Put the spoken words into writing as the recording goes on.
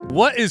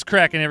What is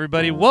cracking,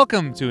 everybody?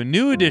 Welcome to a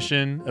new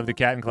edition of the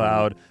Cat and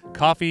Cloud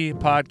Coffee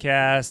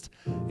Podcast.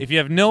 If you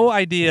have no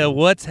idea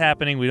what's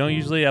happening, we don't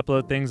usually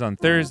upload things on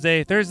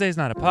Thursday. Thursday's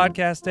not a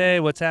podcast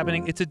day. What's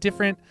happening? It's a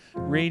different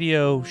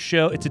radio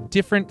show. It's a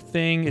different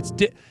thing.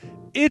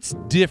 It's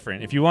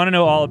different. If you want to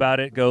know all about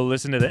it, go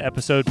listen to the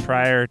episode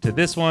prior to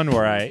this one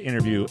where I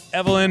interview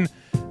Evelyn.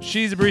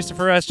 She's a barista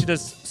for us. She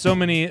does so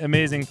many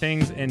amazing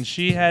things, and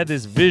she had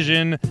this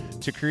vision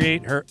to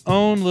create her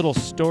own little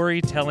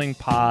storytelling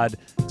pod,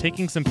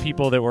 taking some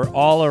people that were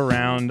all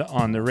around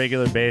on the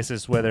regular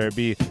basis, whether it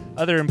be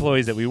other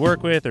employees that we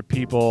work with or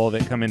people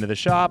that come into the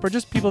shop or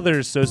just people that are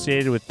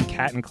associated with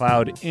Cat and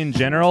Cloud in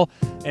general,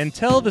 and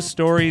tell the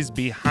stories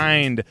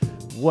behind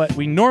what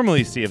we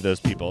normally see of those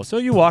people. So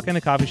you walk in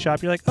a coffee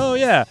shop, you're like, oh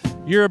yeah,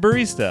 you're a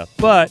barista,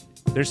 but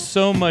there's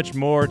so much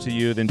more to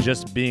you than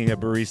just being a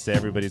barista.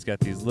 Everybody's got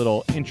these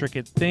little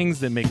intricate things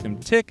that make them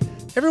tick.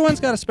 Everyone's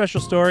got a special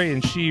story,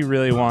 and she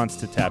really wants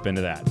to tap into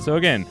that. So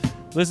again,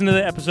 listen to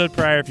the episode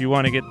prior if you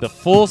want to get the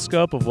full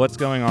scope of what's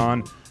going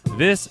on.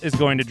 This is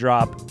going to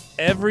drop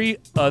every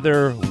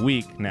other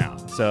week now.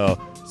 So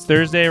it's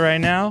Thursday right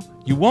now.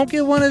 You won't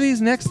get one of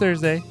these next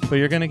Thursday, but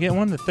you're going to get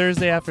one the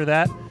Thursday after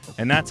that,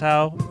 and that's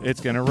how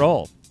it's going to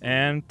roll.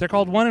 And they're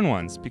called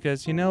 1&1s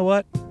because you know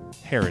what?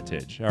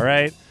 Heritage, all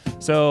right?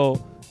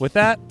 So with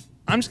that,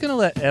 I'm just going to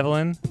let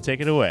Evelyn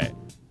take it away.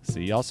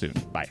 See y'all soon.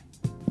 Bye.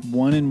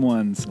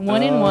 1&1s.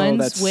 1&1s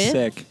that's with,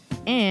 sick.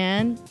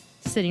 And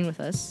sitting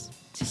with us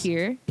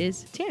here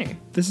is Tanner.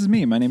 This is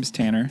me. My name is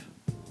Tanner.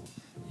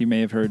 You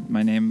may have heard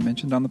my name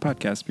mentioned on the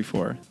podcast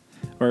before,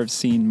 or have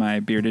seen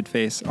my bearded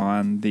face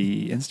on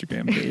the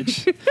Instagram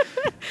page.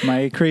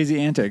 My crazy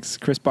antics.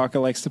 Chris Baca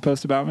likes to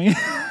post about me.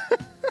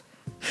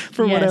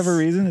 For whatever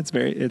reason, it's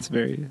very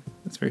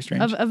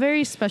strange. A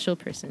very special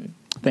person.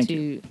 Thank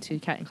you to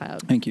Cat and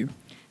Cloud. Thank you.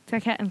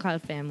 To Cat and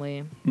Cloud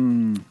family.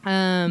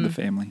 The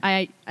family.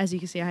 As you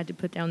can see, I had to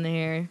put down the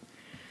hair.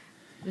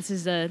 This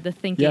is the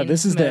thinking. Yeah,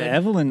 this is mode. the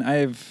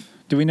Evelyn.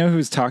 Do we know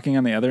who's talking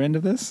on the other end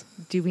of this?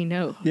 Do we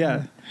know?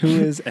 Yeah. Who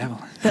is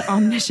Evelyn? The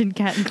omniscient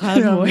Cat and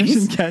Cloud voice.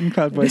 Omniscient Cat and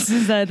Cloud voice.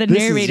 This is the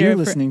narrator. You're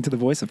listening to the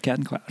voice of Cat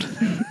and Cloud.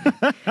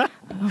 Oh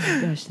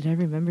my gosh! Did I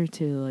remember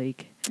to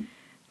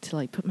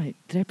put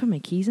my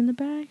keys in the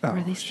bag? Or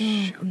are they still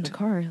in the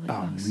car?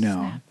 No.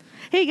 Snap.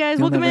 Hey guys,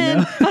 You'll welcome in.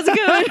 know. How's it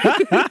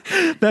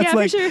going? That's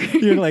for sure.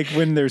 You're like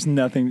when there's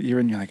nothing.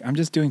 You're like, I'm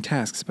just doing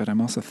tasks, but I'm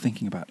also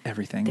thinking about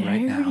everything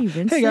right now.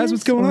 Hey guys,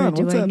 what's going on?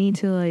 What's Do I up? need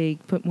to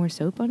put more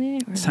soap on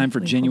it? It's time for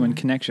genuine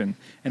connection,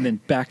 and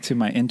then back to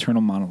my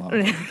internal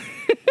monologue.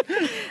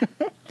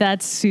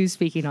 That's Sue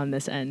speaking on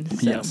this end.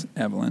 So. Yes,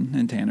 Evelyn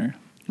and Tanner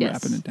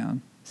wrapping it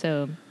down.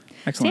 So,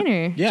 excellent.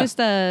 Tanner, just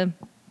a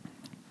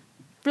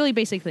really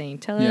basic thing.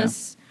 Tell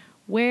us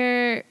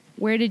where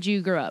did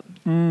you grow up?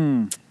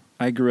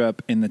 I grew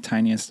up in the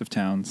tiniest of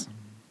towns.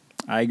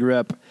 I grew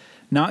up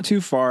not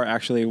too far,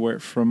 actually,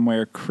 from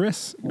where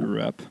Chris grew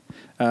up.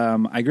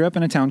 I grew up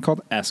in a town called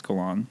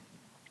Escalon,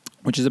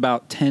 which is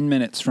about 10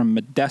 minutes from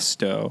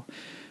Modesto.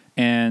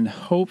 And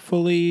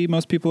hopefully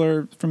most people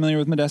are familiar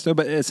with Modesto,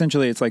 but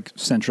essentially it's like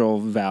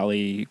Central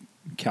Valley,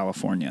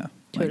 California.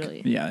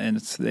 Totally. And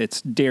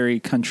it's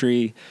dairy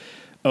country,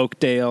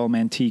 Oakdale,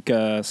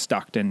 Manteca,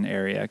 Stockton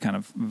area kind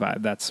of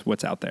vibe. That's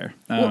what's out there.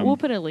 We'll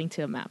put a link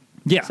to a map.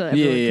 Yeah, so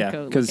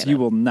because you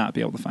will not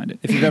be able to find it.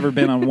 If you've ever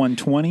been on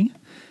 120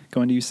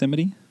 going to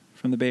Yosemite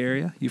from the Bay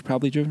Area, you've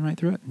probably driven right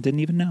through it and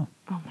didn't even know.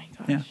 Oh my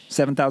gosh. Yeah,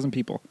 7,000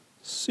 people.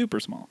 Super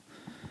small.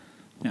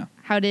 Yeah.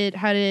 How did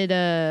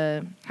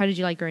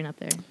you like growing up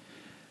there?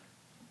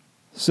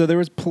 So there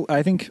was,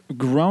 I think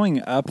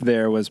growing up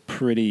there was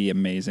pretty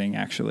amazing,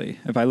 actually.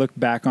 If I look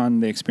back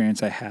on the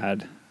experience I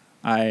had,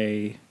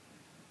 I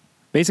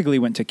basically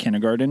went to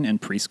kindergarten and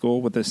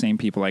preschool with the same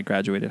people I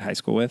graduated high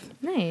school with.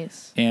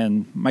 Nice.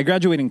 And my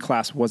graduating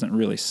class wasn't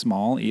really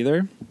small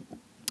either.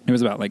 It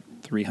was about like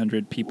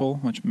 300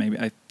 people, which maybe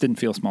I didn't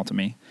feel small to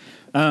me.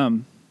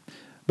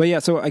 But yeah,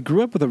 so I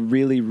grew up with a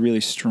really, really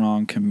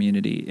strong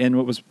community. And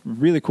what was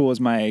really cool is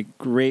my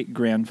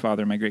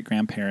great-grandfather, my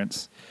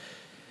great-grandparents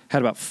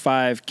had about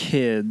 5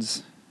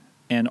 kids,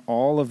 and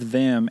all of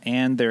them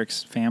and their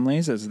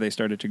families, as they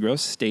started to grow,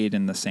 stayed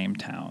in the same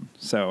town.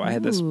 So I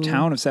had this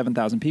town of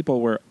 7,000 people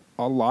where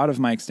a lot of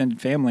my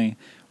extended family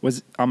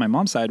was, on my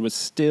mom's side, was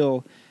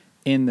still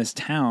in this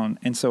town.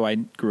 And so I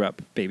grew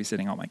up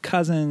babysitting all my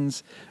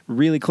cousins,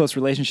 really close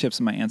relationships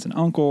with my aunts and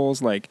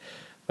uncles, like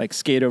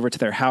skate over to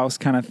their house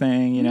kind of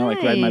thing, you know,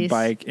 like ride my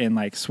bike and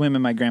like swim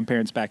in my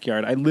grandparents'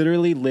 backyard. I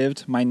literally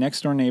my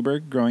next door neighbor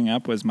growing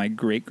up was my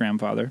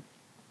great-grandfather,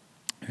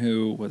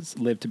 who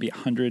lived to be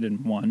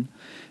 101,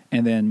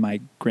 and then my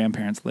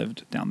grandparents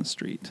lived down the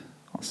street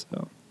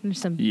also. There's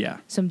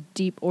some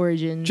deep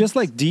origins. Just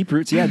like deep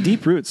roots. Yeah,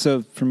 deep roots.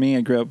 So for me,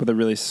 I grew up with a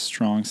really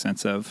strong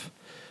sense of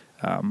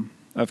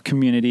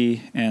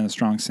community and a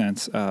strong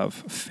sense of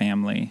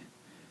family.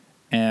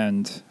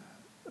 And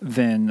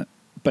then,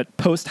 but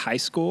post high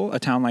school, a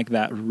town like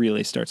that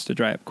really starts to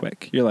dry up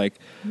quick. You're like,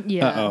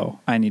 uh-oh,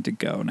 I need to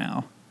go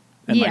now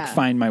and like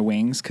find my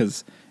wings,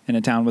 because in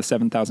a town with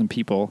 7,000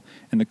 people,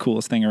 and the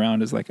coolest thing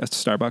around is like a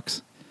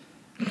Starbucks,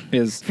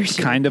 is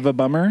sure. kind of a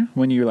bummer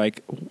when you're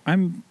like,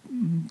 I'm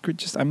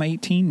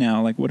 18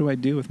 now. Like, what do I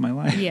do with my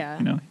life? Yeah.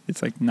 You know,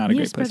 it's like not a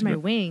great place to spread my go.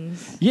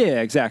 wings.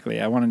 Yeah, exactly.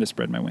 I wanted to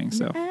spread my wings.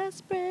 So I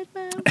spread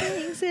my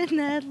wings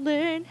and I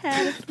learned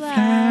how to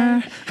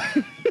fly.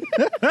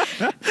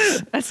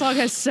 That song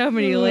has so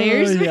many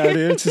layers. Yeah,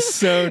 dude, it's just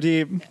so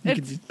deep.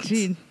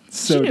 Dude,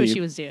 So she knew deep. what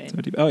she was doing. So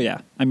deep. Oh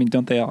yeah. I mean,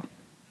 don't they all?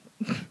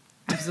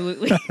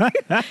 Absolutely.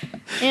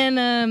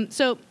 And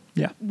so,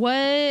 Yeah.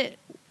 what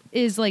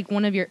is like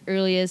one of your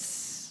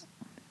earliest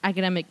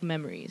academic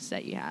memories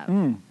that you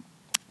have?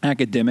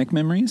 Academic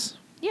memories,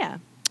 Yeah.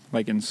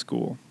 like in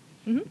school.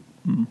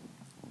 Mm-hmm.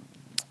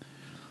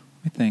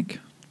 I think.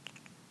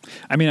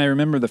 I mean, I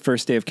remember the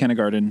first day of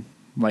kindergarten,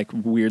 like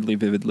weirdly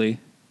vividly.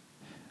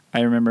 I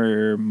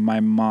remember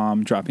my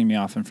mom dropping me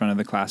off in front of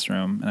the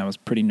classroom, and I was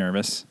pretty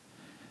nervous.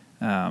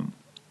 But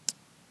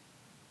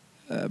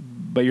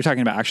you're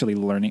talking about actually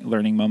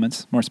learning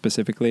moments more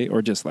specifically,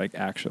 or just like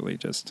actually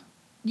just.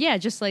 Yeah,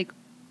 just like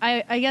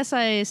I guess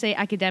I say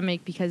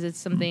academic because it's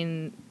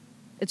something.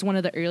 It's one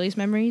of the earliest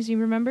memories you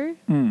remember.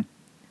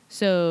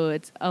 So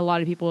it's a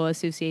lot of people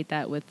associate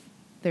that with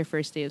their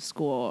first day of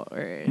school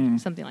or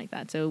something like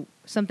that. So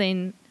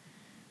something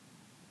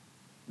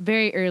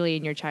very early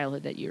in your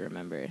childhood that you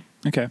remember.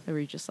 Okay. That were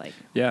you just like,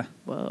 Yeah.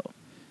 whoa.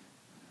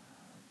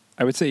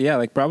 I would say, yeah,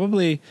 like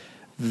probably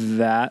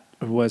that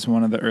was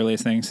one of the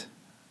earliest things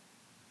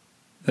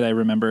that I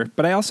remember.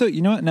 But I also,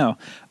 you know what? No,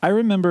 I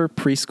remember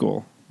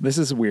preschool. This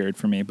is weird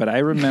for me, but I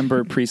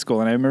remember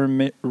preschool, and I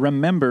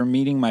remember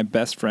meeting my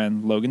best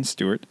friend, Logan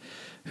Stewart,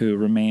 who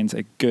remains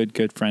a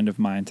good friend of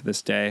mine to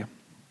this day.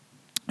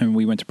 And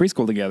we went to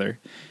preschool together,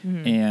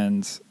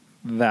 and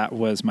that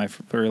was my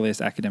earliest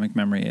academic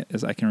memory.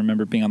 Is I can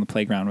remember being on the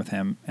playground with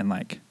him, and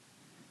like,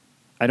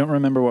 I don't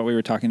remember what we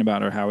were talking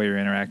about or how we were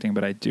interacting,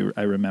 but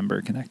I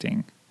remember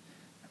connecting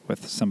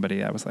with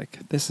somebody. I was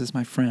like, "This is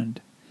my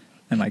friend,"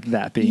 and like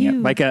that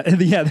being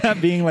that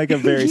being like a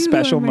very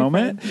special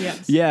moment.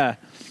 Yes. Yeah.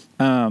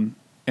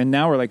 And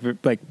now we're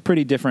like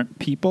pretty different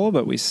people,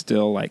 but we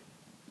still like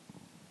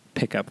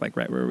pick up like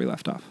right where we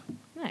left off.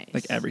 Nice.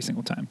 Like every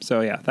single time.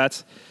 So yeah,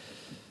 that's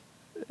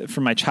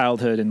from my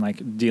childhood and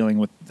like dealing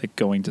with like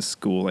going to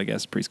school. I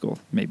guess preschool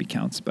maybe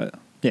counts, but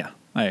yeah,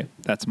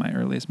 that's my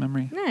earliest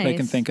memory that I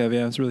can think of.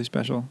 Yeah, it was really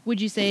special. Would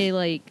you say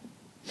like,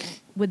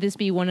 would this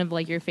be one of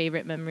like your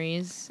favorite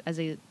memories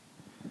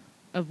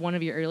of one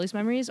of your earliest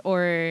memories,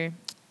 or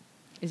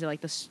is it like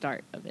the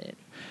start of it?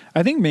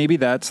 I think maybe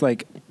that's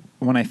like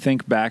when I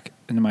think back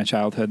into my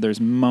childhood,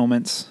 there's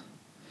moments,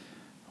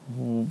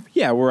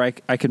 where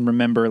I can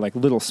remember like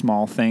little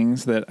small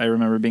things that I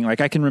remember being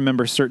like, I can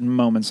remember certain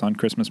moments on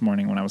Christmas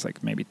morning when I was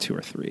like maybe 2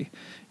 or 3,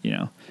 you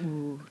know.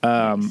 Ooh,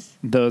 nice.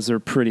 Those are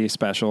pretty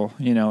special,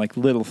 you know, like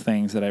little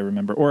things that I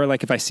remember. Or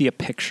like if I see a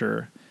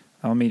picture,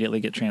 I'll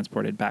immediately get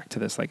transported back to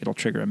this, like it'll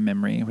trigger a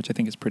memory, which I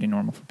think is pretty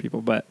normal for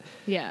people. But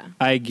yeah,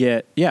 I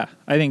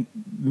think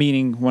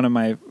meeting one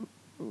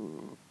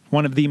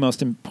of the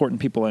most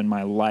important people in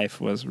my life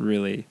was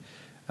really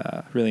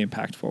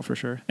impactful for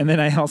sure. And then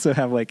I also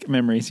have like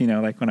memories, you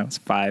know, like when I was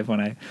 5, when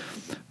I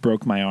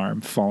broke my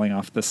arm falling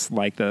off this,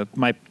 like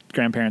my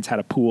grandparents had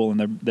a pool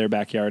in their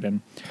backyard,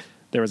 and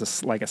there was a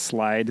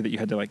slide that you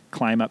had to like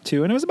climb up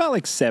to, and it was about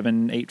like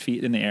 7-8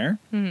 feet in the air.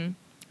 Mm-hmm.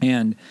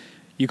 And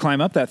you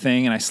climb up that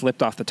thing, and I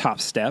slipped off the top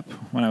step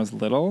when I was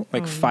little,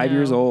 like 5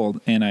 years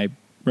old. And I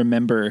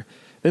remember,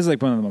 this is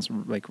like one of the most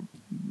like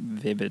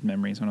vivid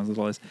memories when I was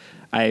little, is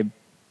I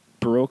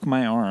broke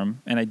my arm,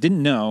 and I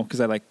didn't know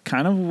because I like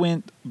kind of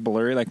went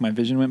blurry, like my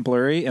vision went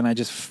blurry, and I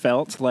just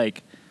felt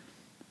like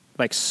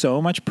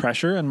so much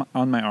pressure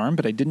on my arm,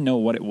 but I didn't know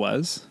what it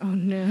was. Oh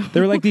no.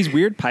 There were like these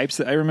weird pipes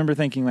that I remember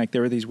thinking like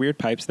there were these weird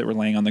pipes that were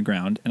laying on the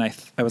ground, and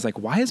I was like,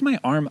 why is my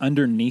arm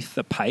underneath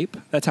the pipe?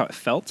 That's how it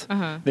felt.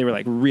 Uh-huh. They were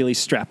like really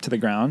strapped to the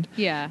ground.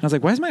 Yeah. And I was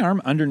like, why is my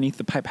arm underneath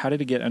the pipe? How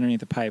did it get underneath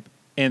the pipe?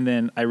 And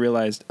then I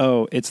realized,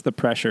 oh, it's the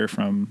pressure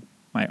from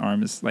my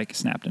arm is like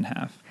snapped in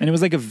half, and it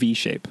was like a V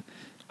shape.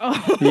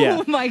 Oh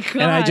yeah. My god!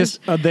 And I just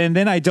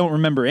then I don't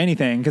remember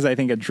anything because I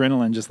think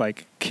adrenaline just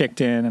like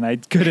kicked in, and I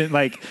couldn't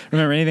like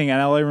remember anything.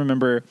 And all I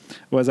remember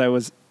was I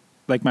was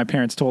like, my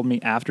parents told me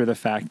after the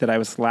fact that I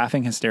was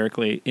laughing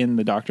hysterically in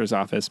the doctor's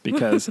office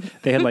because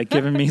they had like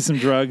given me some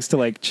drugs to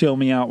like chill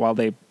me out while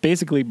they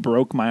basically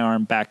broke my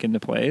arm back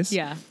into place.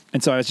 Yeah.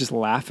 And so I was just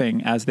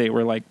laughing as they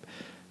were like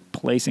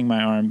placing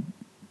my arm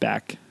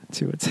back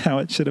to it's how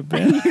it should have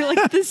been. You're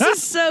like, this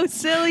is so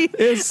silly.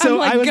 It's so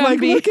like I was Gumby. like,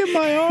 look at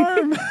my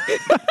arm.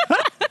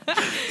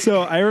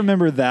 So I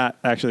remember that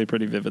actually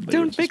pretty vividly.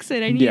 Don't fix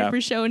it. I need it for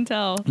show and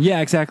tell.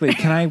 Yeah, exactly.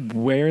 Can I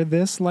wear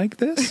this like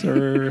this?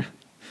 Or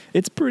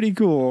it's pretty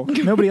cool.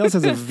 Nobody else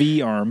has a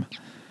V arm.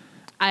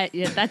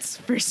 Yeah, that's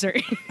for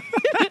certain.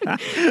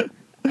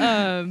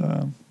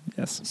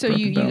 Yes. So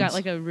you got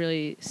like a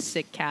really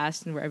sick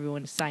cast and where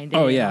everyone signed in.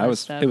 Oh yeah,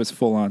 it was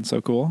full on,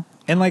 so cool.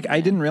 And like I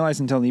didn't realize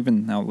until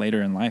even now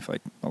later in life,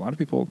 like a lot of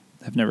people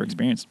have never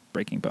experienced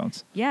breaking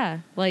bones. Yeah,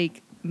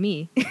 like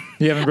me.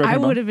 You haven't broken I a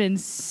bone? would have been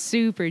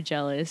super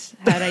jealous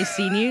had I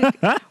seen you.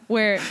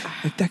 Where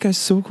Like, that guy's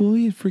so cool.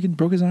 He freaking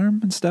broke his arm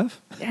and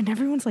stuff. and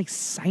everyone's like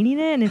signing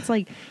it, and it's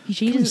like he many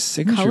changes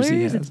signatures colors.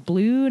 he has. It's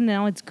blue, and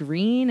now it's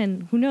green,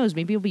 and who knows?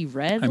 Maybe it'll be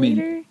red I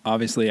later. mean,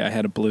 obviously, I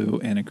had a blue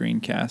and a green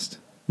cast.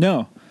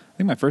 No, I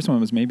think my first one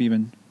was maybe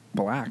even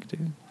black,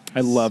 dude.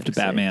 I loved sick.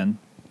 Batman.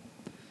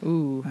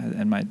 Ooh,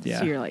 And my, yeah.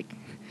 so you're like,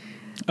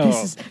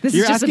 This is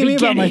you're just the asking me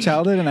about my beginning.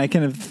 childhood, and I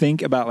kind of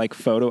think about like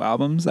photo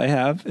albums I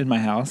have in my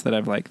house that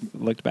I've like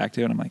looked back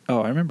to, and I'm like,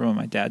 oh, I remember when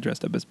my dad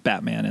dressed up as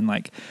Batman, and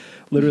like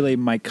literally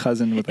my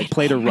cousin would like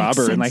played a makes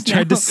robber and like sense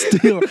tried to now.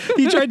 steal.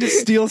 He tried to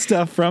steal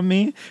stuff from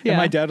me, Yeah. and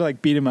my dad would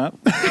like beat him up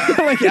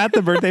like at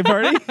the birthday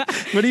party.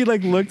 But he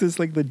like looked as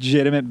like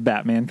legitimate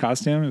Batman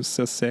costume. It was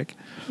so sick.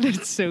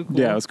 That's so cool.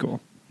 Yeah, it was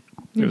cool.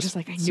 You're It was just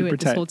like, I knew super it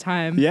this tight. whole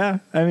time. Yeah,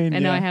 I mean,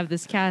 And yeah. now I have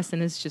this cast,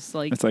 and it's just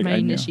like, It's like my I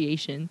knew.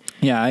 initiation.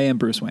 Yeah, I am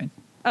Bruce Wayne.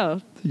 Oh,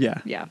 Yeah.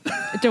 yeah.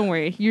 Don't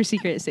worry. Your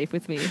secret is safe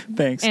with me.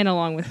 Thanks. And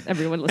along with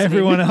everyone listening.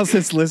 Everyone else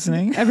that's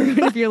listening.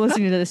 Everyone, if you're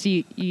listening to this,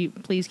 you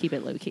please keep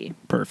it low key.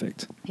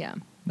 Perfect. Yeah.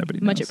 Nobody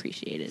knows. Much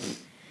appreciated.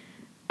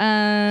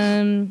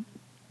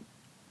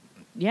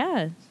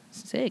 Yeah,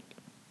 sick.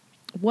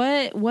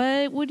 What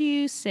would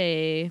you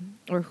say,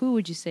 or who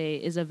would you say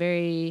is a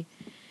very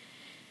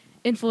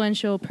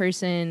influential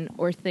person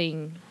or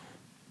thing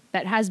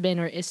that has been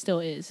or still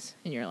is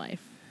in your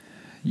life?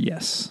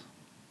 Yes.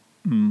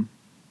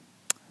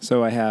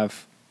 So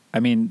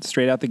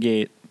straight out the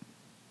gate,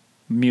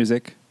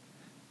 music,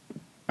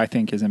 I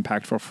think, is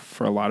impactful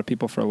for a lot of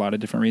people for a lot of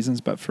different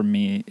reasons. But for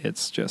me,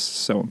 it's just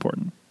so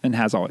important and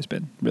has always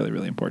been really,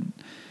 really important.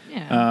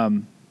 Yeah.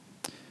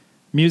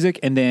 Music,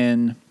 and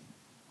then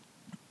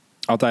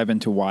I'll dive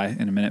into why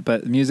in a minute.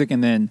 But music,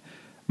 and then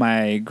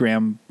my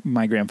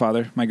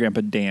grandfather, my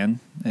grandpa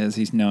Dan, as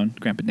he's known,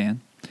 Grandpa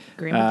Dan.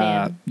 Grandpa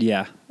Dan.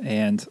 Yeah,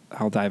 and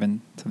I'll dive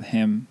into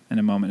him in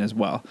a moment as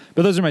well.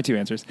 But those are my two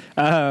answers.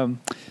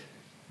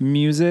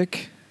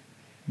 Music,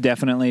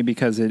 definitely,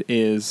 because it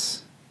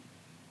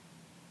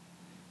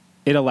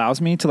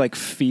allows me to like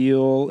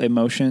feel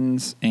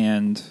emotions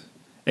and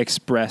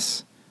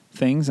express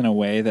things in a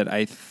way that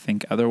I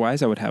think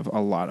otherwise I would have a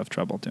lot of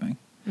trouble doing.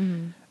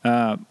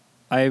 Mm-hmm.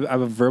 I'm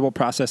a verbal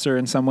processor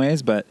in some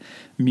ways, but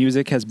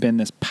music has been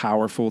this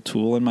powerful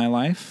tool in my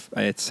life.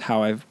 It's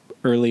how I've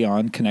early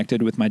on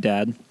connected with my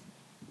dad.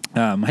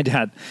 My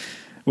dad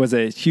was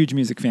a huge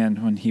music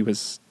fan when he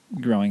was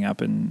growing up,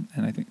 and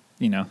I think,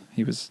 he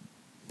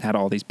had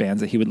all these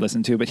bands that he would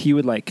listen to, but he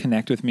would like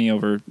connect with me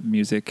over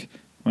music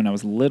when I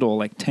was little,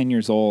 like 10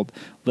 years old,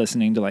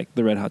 listening to like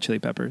the Red Hot Chili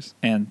Peppers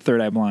and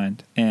Third Eye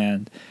Blind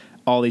and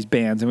all these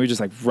bands, and we would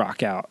just like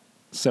rock out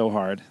so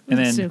hard. And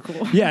That's then, so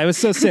cool. yeah, it was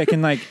so sick.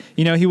 And like,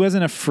 he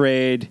wasn't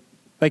afraid.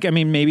 Like, I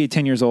mean, maybe at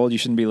 10 years old, you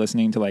shouldn't be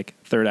listening to like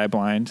Third Eye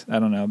Blind. I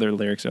don't know. Their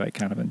lyrics are like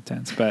kind of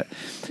intense, but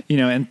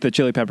and the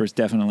Chili Peppers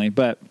definitely,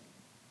 but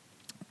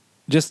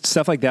just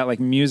stuff like that. Like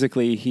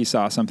musically, he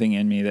saw something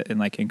in me and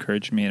like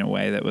encouraged me in a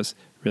way that was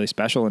really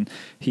special. And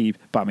he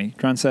bought me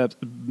drum sets.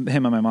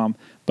 Him and my mom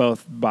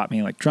both bought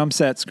me like drum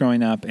sets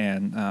growing up.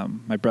 And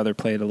my brother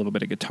played a little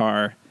bit of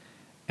guitar.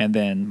 And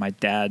then my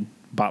dad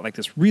bought like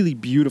this really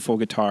beautiful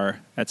guitar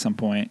at some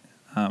point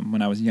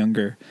when I was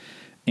younger.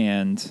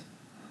 And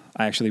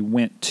I actually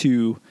went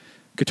to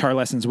guitar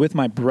lessons with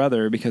my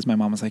brother because my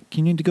mom was like,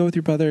 you need to go with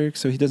your brother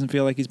so he doesn't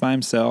feel like he's by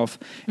himself.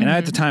 And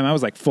at the time I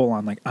was like full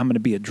on, like, I'm going to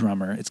be a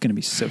drummer. It's going to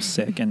be so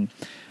sick. And,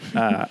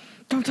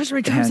 Don't touch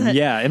my drum set.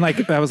 yeah. And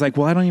like, I was like,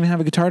 well, I don't even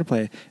have a guitar to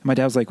play. And my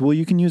dad was like, well,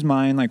 you can use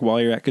mine like while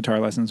you're at guitar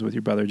lessons with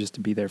your brother just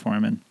to be there for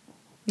him. And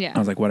Yeah. I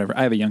was like, whatever.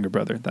 I have a younger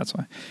brother. That's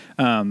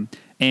why.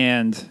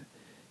 And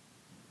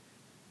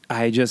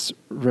I just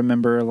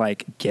remember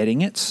like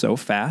getting it so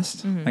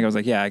fast. Mm-hmm. Like I was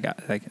like, yeah, I got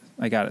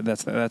it.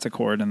 That's a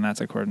chord and that's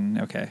a chord and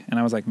okay. And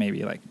I was like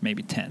maybe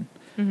 10.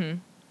 Mm-hmm.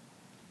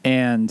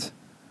 And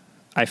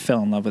I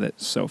fell in love with it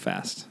so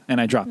fast.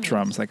 And I dropped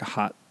drums like a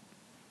hot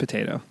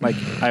potato. Like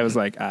I was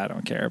like, I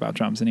don't care about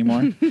drums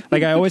anymore.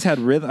 Like I always had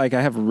rhythm. Like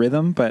I have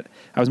rhythm, but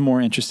I was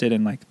more interested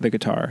in like the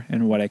guitar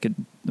and what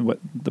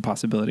the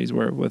possibilities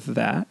were with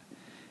that.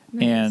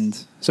 Nice.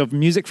 And so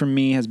music for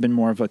me has been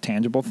more of a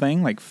tangible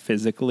thing, like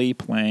physically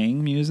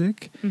playing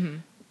music Mm-hmm.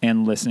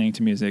 and listening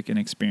to music and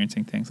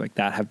experiencing things like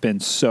that have been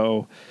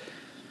so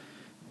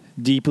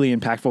deeply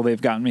impactful.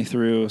 They've gotten me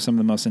through some of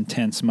the most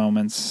intense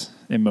moments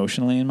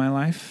emotionally in my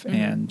life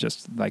and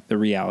just like the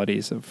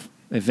realities of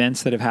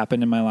events that have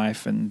happened in my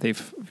life. And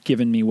they've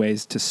given me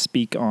ways to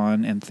speak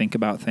on and think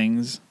about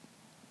things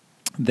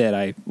that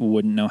I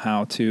wouldn't know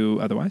how to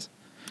otherwise.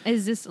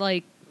 Is this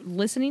like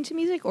listening to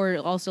music or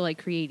also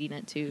like creating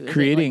it too? Is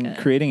Creating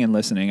it like and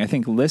listening. I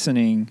think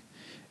listening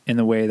in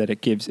the way that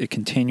it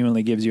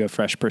continually gives you a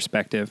fresh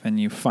perspective, and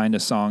you find a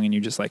song and you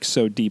just like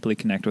so deeply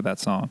connect with that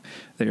song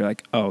that you're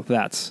like, oh,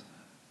 that's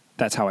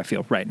how I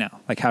feel right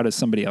now. Like, how does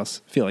somebody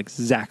else feel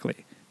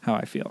exactly how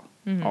I feel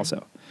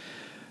also?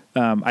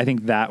 I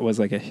think that was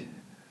like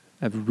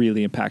a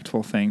really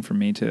impactful thing for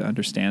me to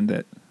understand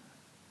that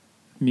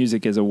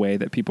music is a way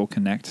that people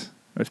connect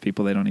with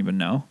people they don't even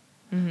know.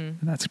 And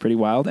that's pretty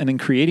wild. And then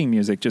creating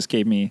music just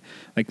gave me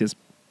like this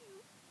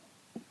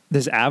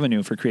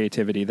avenue for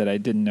creativity that I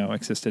didn't know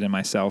existed in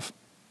myself.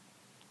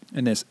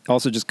 And this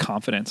also just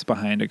confidence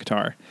behind a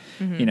guitar.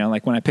 You know,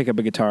 like when I pick up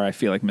a guitar, I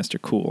feel like Mr.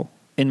 Cool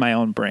in my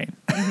own brain,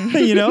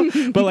 you know,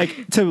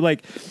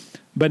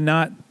 but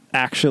not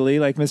actually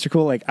like Mr.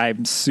 Cool. Like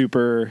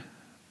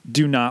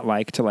do not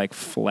like to like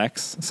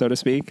flex, so to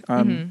speak,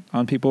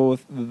 on people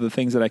with the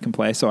things that I can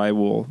play. So I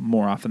will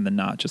more often than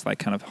not just like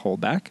kind of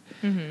hold back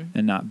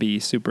and not be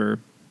super,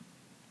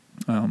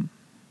 I don't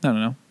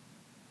know.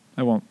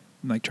 I won't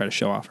like try to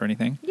show off or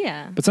anything.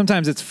 Yeah. But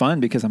sometimes it's fun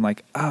because I'm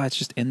like, oh, it's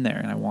just in there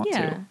and I want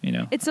to, you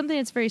know. It's something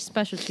that's very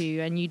special to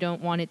you and you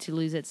don't want it to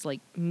lose its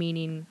like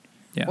meaning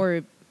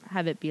or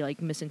have it be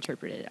like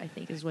misinterpreted, I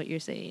think is what you're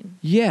saying.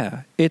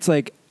 Yeah. It's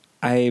like,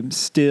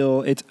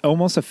 it's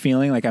almost a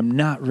feeling like I'm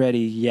not ready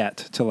yet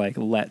to like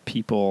let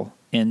people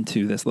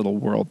into this little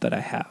world that I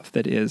have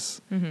that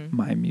is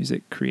my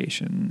music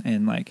creation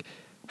and like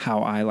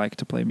how I like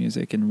to play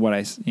music and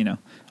what you know,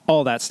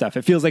 all that stuff.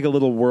 It feels like a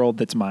little world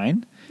that's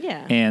mine.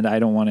 Yeah. And I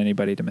don't want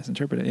anybody to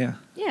misinterpret it. Yeah.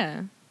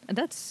 Yeah.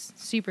 That's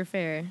super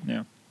fair.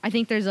 Yeah. I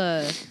think there's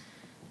a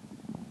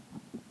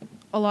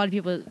lot of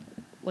people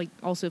like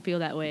also feel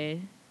that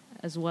way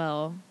as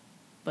well,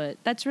 but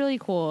that's really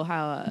cool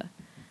how,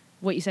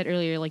 what you said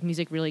earlier, like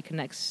music really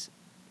connects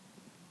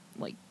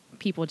like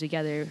people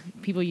together,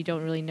 people you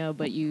don't really know,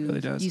 but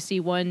you see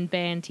one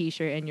band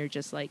t-shirt and you're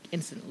just like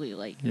instantly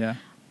like,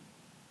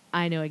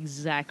 I know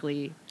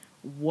exactly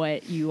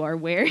what you are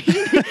wearing.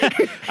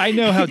 I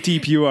know how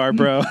deep you are,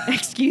 bro.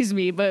 Excuse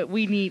me, but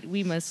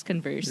we must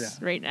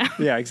converse right now.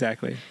 Yeah,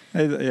 exactly.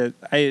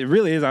 It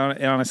really is,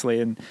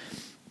 honestly. And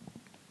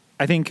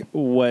I think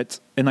and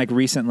like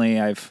recently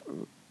I've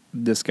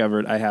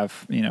discovered I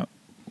have, you know,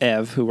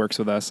 Ev, who works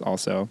with us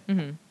also.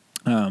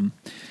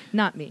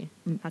 Not me,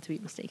 not to be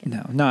mistaken.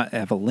 No, not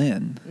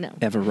Evelyn. No.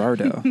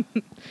 Everardo.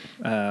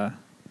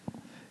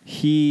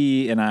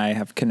 He and I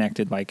have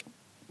connected like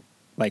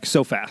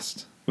so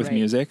fast with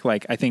music.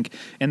 Like I think,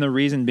 and the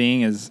reason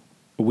being is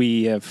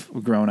we have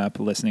grown up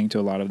listening to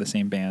a lot of the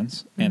same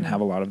bands and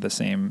have a lot of the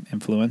same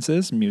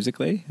influences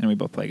musically, and we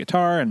both play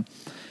guitar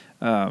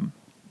and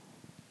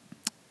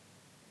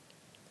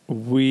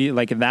we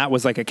like that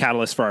was like a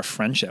catalyst for our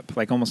friendship,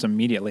 like almost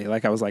immediately.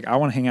 Like I was like, I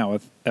want to hang out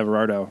with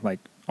Everardo like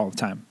all the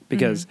time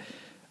because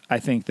I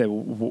think that,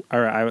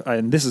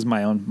 and this is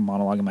my own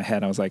monologue in my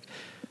head. I was like,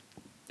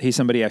 he's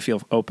somebody I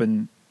feel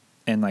open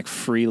and like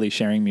freely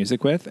sharing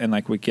music with. And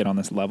like we get on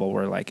this level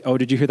where like, oh,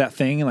 did you hear that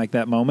thing in like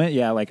that moment?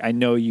 Yeah. Like I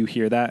know you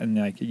hear that and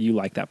like you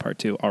like that part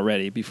too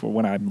already before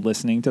when I'm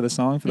listening to the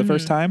song for the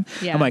first time.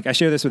 Yeah. I'm like, I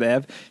share this with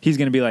Ev. He's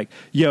going to be like,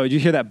 yo, did you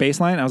hear that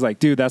bass line? I was like,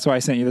 dude, that's why I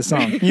sent you the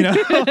song. You know,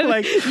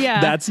 like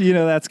that's, you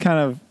know, that's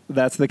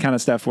the kind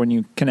of stuff when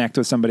you connect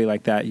with somebody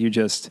like that,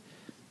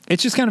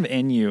 it's just kind of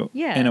in you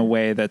in a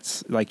way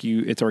that's like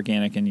it's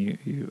organic and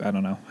you I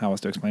don't know how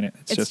else to explain it.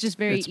 It's just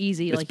very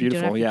easy. It's like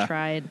beautiful, you don't have to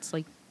try. It's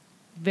like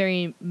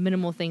very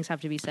minimal things have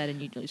to be said and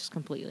you just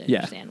completely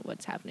understand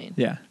what's happening.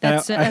 Yeah.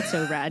 That's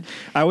so rad.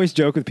 I always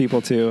joke with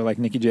people too, like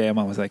Nikki J, I'm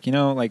always like, you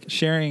know, like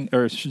sharing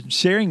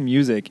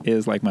music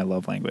is like my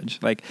love language.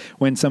 Like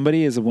when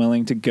somebody is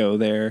willing to go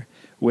there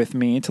with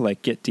me to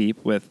like get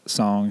deep with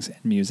songs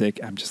and music,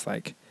 I'm just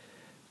like,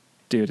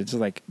 dude, it's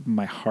just like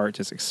my heart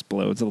just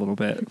explodes a little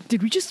bit.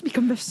 Did we just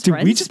become best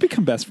friends? Did we just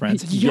become best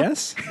friends?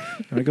 Yes.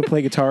 Want to go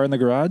play guitar in the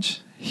garage?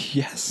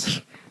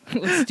 Yes.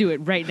 Let's do it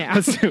right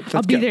now.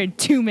 I'll be there in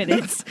 2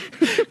 minutes.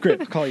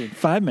 Great. I'll call you in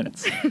 5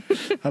 minutes.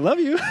 I love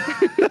you.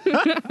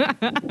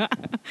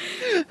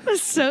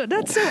 That's so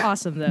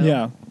awesome though.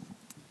 Yeah.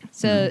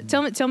 So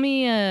tell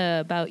me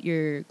about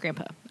your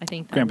grandpa. I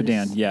think Grandpa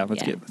Dan. Yeah,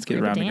 let's get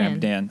around to Grandpa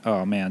Dan.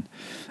 Oh man.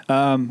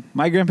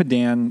 My Grandpa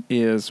Dan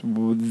is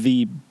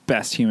the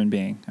best human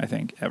being I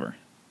think ever.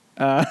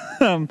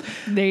 There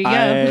you go.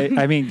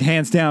 I mean,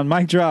 hands down,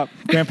 mic drop.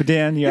 Grandpa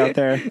Dan, you out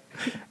there.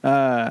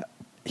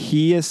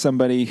 He is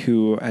somebody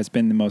who has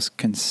been the most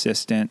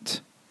consistent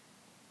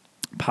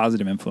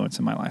positive influence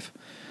in my life.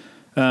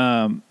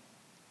 I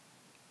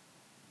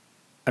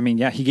mean,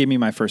 yeah, he gave me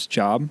my first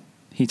job.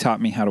 He taught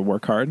me how to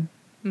work hard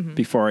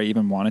before I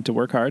even wanted to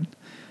work hard.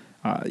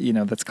 You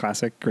know, that's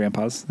classic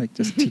grandpas, like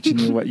just teaching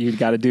you what you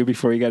got to do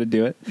before you got to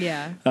do it.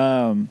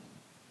 Yeah.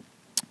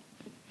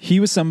 He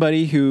was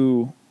somebody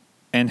who,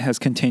 and has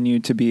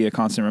continued to be a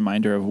constant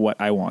reminder of what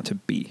I want to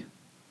be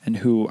and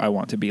who I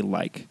want to be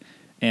like.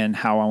 And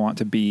how I want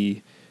to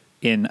be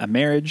in a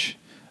marriage,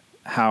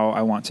 how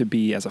I want to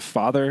be as a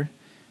father,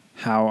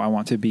 how I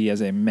want to be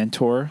as a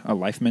mentor, a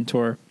life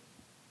mentor.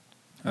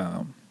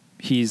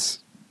 He's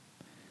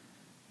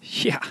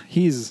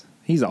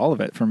all of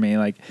it for me.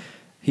 Like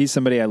he's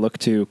somebody I look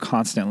to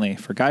constantly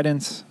for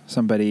guidance,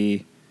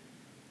 somebody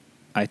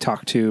I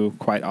talk to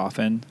quite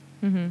often,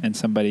 and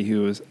somebody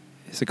who is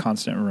a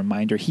constant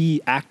reminder.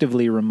 He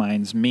actively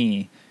reminds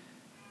me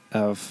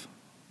of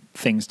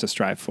things to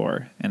strive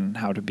for and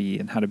how to be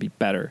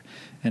better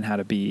and how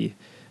to be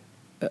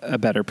a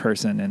better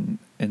person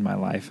in my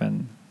life.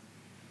 And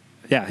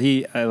Yeah,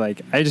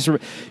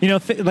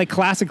 like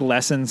classic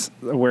lessons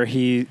where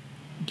he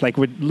like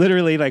would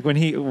literally like when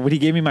he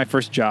gave me my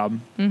first job,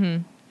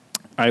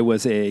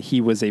 Mm-hmm.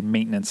 he was a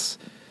maintenance,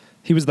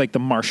 he was like the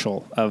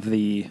marshal of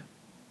the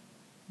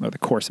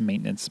course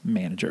maintenance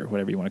manager,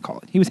 whatever you want to call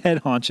it. He was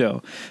head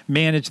honcho,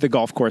 managed the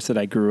golf course that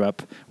I grew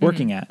up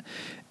working at.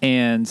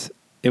 And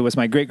it was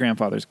my great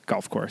grandfather's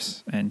golf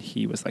course. And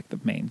he was like the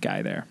main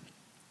guy there.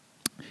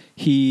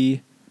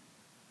 He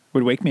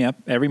would wake me up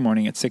every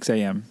morning at 6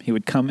 a.m. He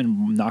would come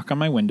and knock on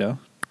my window.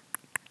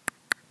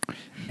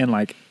 And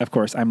like, of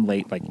course, I'm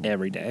late like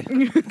every day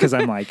because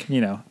I'm like,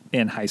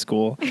 in high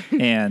school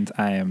and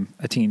I am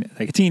a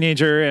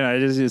teenager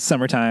and it's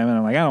summertime and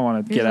I'm like, I don't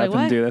want to get up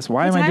and do this.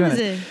 Why am I doing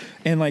it?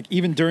 And like,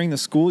 even during the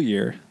school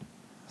year,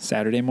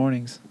 Saturday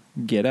mornings,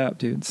 get up,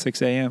 dude,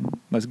 6 a.m.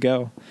 Let's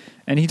go.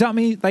 And he taught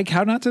me like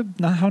how not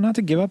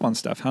to give up on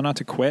stuff, how not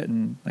to quit,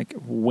 and like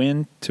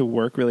when to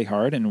work really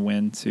hard and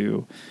when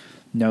to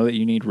know that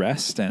you need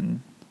rest,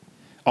 and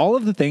all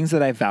of the things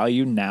that I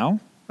value now.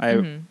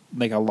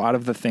 Like a lot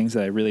of the things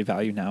that I really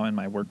value now in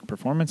my work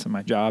performance and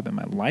my job and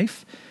my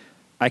life,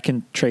 I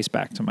can trace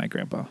back to my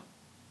grandpa.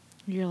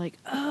 You're like,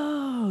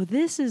 oh,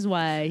 this is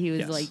why he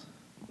was like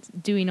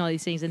doing all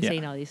these things and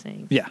saying all these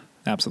things. Yeah,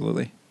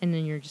 absolutely. And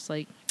then you're just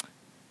like,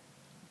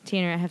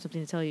 Tanner, I have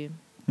something to tell you.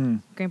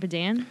 Grandpa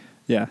Dan?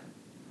 Yeah.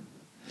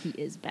 He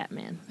is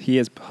Batman. He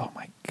is. Oh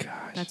my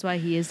gosh. That's why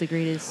he is the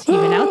greatest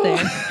human out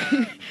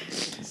there.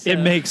 It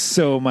makes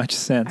so much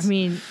sense. I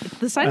mean,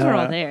 the signs were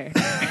all there.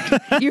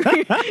 you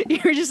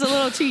were just a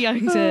little too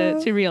young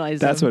to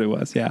realize that's them. what it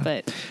was. Yeah.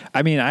 But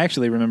I mean, I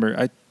actually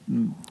remember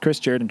Chris,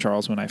 Jared, and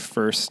Charles when I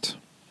first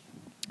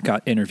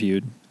got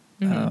interviewed.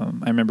 I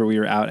remember we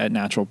were out at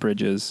Natural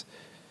Bridges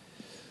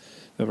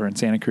over in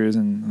Santa Cruz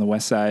and the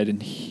West Side,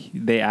 and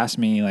they asked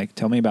me like,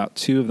 tell me about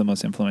two of the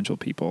most influential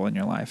people in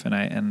your life,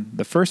 and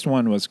the first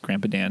one was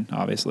Grandpa Dan,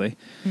 obviously,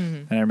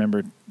 and I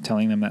remember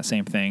telling them that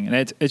same thing,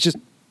 and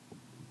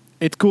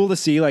it's cool to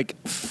see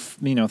like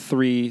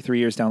 3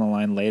 years down the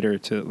line later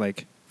to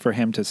like for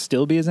him to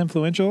still be as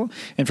influential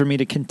and for me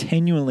to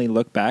continually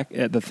look back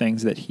at the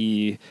things that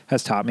he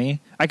has taught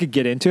me. I could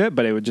get into it,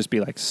 but it would just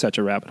be like such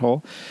a rabbit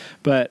hole,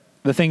 but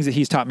the things that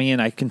he's taught me, and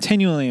I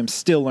continually am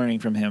still learning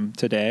from him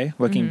today,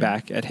 looking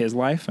back at his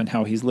life and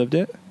how he's lived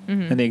it,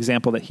 and the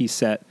example that he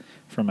set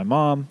for my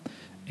mom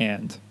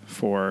and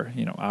for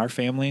our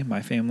family,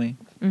 my family.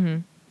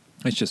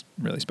 It's just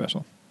really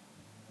special.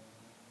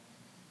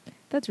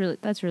 That's really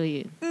that's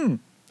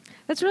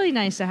really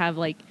nice to have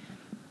like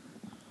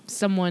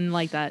someone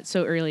like that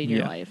so early in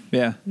your life.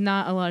 Yeah,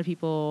 not a lot of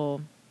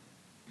people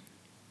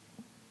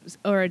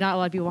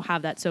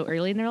have that so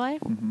early in their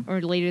life,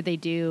 or later they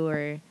do,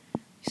 or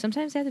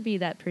sometimes they have to be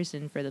that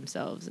person for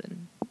themselves,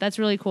 and that's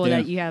really cool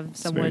that you have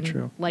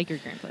someone like your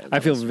grandfather. I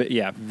feel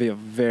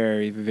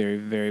very, very,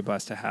 very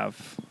blessed to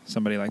have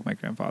somebody like my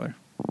grandfather.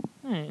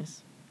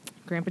 Nice.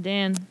 Grandpa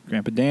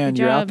Dan,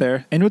 you're out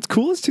there. And what's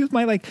cool is too,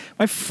 my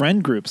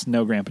friend groups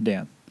know Grandpa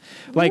Dan.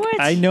 Like,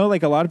 what? I know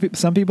like a lot of people,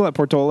 some people at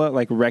Portola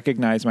like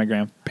recognize my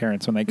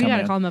grandparents when they come in. We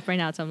gotta call them up right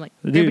now. So I'm like,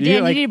 dude,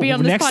 Dan, you need to be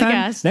on this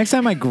podcast. Next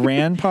time my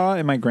grandpa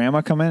and my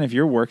grandma come in, if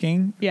you're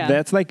working,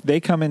 that's like they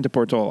come into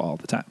Portola all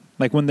the time.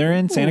 Like when they're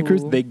in Santa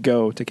Cruz, they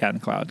go to Cat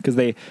and Cloud because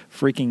they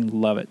freaking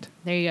love it.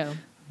 There you go.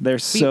 They're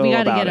so we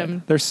gotta about get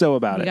it. They're so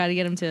about it. We got to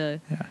get them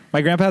to. Yeah.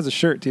 My grandpa has a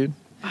shirt, dude.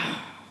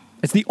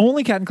 It's the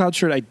only Cat and Cloud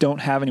shirt I don't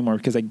have anymore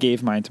because I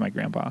gave mine to my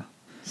grandpa.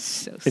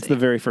 So sick. It's the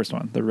very first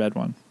one, the red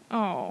one.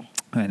 Oh.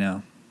 I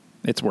know.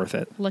 It's worth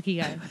it. Lucky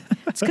guy.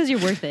 It's because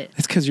you're worth it.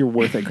 It's because you're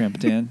worth it, Grandpa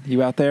Dan.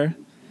 You out there?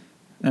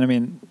 And I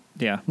mean,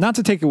 yeah, not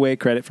to take away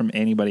credit from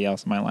anybody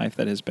else in my life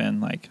that has been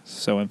like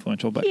so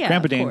influential, but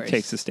Grandpa Dan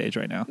takes the stage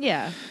right now.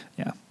 Yeah.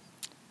 Yeah.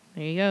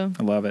 There you go.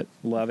 I love it.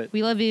 Love it.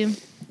 We love you.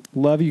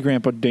 Love you,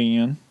 Grandpa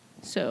Dan.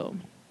 So,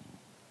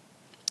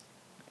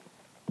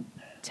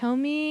 tell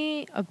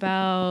me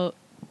about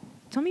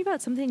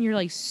something you're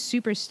like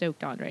super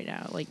stoked on right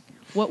now. Like,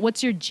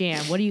 what's your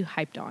jam? What are you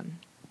hyped on?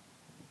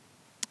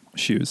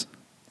 Shoes.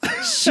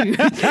 Shoes.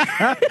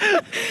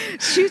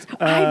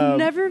 I've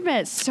never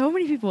met so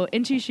many people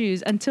into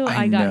shoes until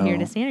I got here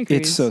to Santa Cruz.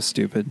 It's so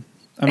stupid.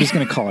 I'm just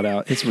going to call it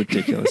out. It's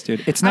ridiculous,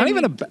 dude. It's not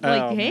even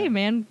about... hey,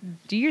 man,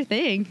 do your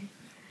thing.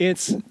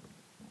 It's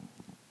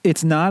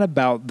not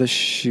about the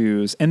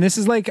shoes. And this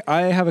is like,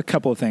 I have a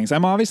couple of things.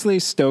 I'm obviously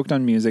stoked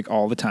on music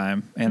all the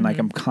time. And like,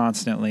 I'm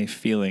constantly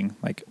feeling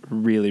like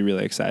really,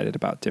 really excited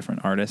about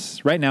different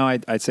artists. Right now,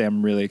 I'd say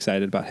I'm really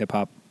excited about hip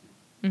hop.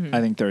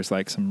 I think there's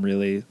like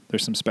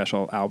there's some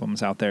special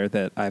albums out there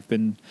that I've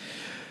been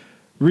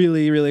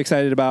really, really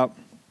excited about.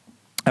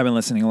 I've been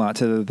listening a lot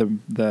to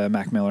the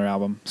Mac Miller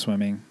album,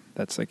 Swimming.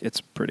 That's like,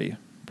 it's pretty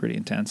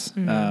intense.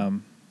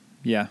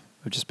 Yeah,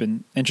 I've just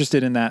been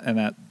interested in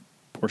that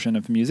portion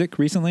of music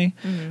recently.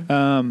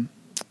 And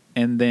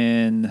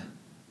then,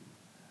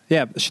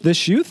 yeah, the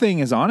shoe thing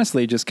is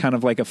honestly just kind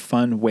of like a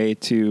fun way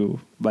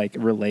to like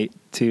relate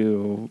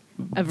to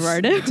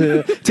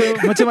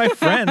Everardo to my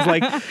friends,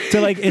 like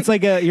to like, it's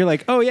like you're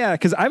like, oh yeah,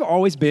 because I've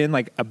always been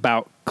like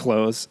about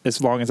clothes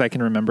as long as I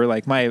can remember.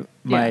 Like my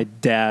my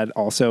dad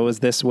also was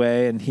this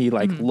way, and he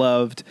like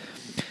loved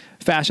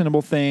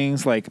fashionable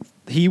things. Like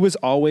he was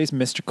always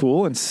Mr.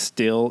 Cool and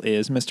still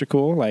is Mr.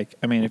 Cool. Like,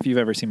 I mean, if you've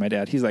ever seen my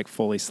dad, he's like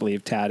fully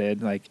sleeve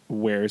tatted, like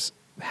wears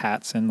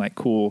hats and like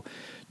cool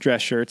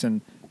dress shirts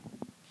and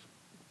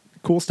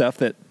cool stuff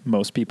that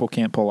most people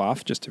can't pull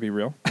off, just to be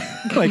real.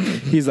 Like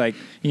he's like,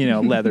 you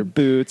know, leather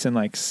boots and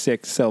like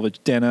sick selvage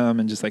denim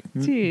and just like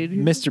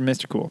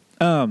Mr. Cool.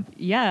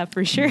 Yeah,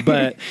 for sure.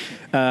 But,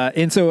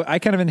 and so I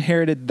kind of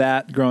inherited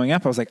that growing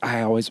up. I was like,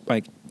 I always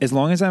like, as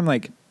long as I'm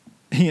like,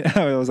 you know,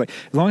 I was like,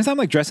 as long as I'm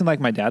like dressing like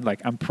my dad,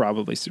 like I'm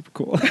probably super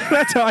cool.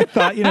 That's how I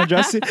thought, you know,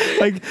 dressing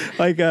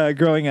like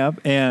growing up.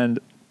 And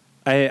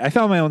I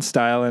found my own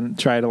style and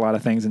tried a lot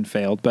of things and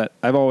failed, but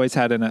I've always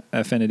had an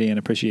affinity and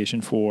appreciation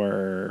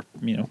for,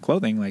 you know,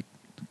 clothing, like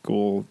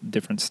cool,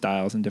 different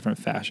styles and different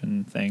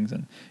fashion things.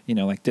 And, you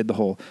know, like did the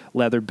whole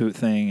leather boot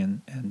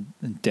thing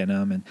and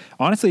denim. And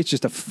honestly, it's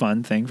just a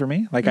fun thing for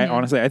me. Like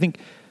I think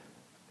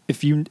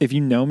if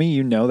you know me,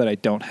 you know that I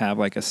don't have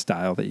like a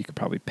style that you could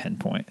probably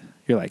pinpoint.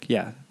 You're like,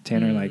 yeah,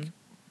 Tanner,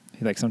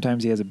 like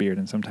sometimes he has a beard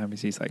and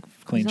sometimes he's like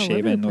clean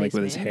shaven, like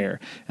with his hair.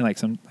 And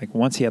like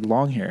once he had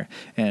long hair,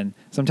 and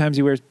sometimes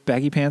he wears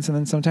baggy pants and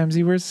then sometimes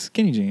he wears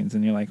skinny jeans.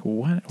 And you're like,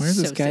 what? Where's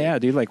this guy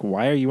at, dude? Like,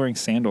 why are you wearing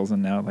sandals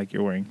and now like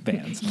you're wearing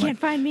Vans? You can't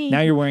find me.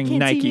 Now you're wearing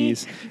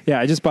Nikes. Yeah,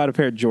 I just bought a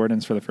pair of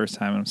Jordans for the first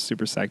time and I'm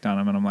super psyched on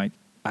them. And I'm like,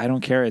 I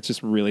don't care. It's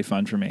just really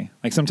fun for me.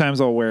 Like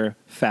sometimes I'll wear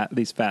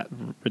these fat,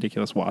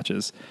 ridiculous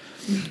watches,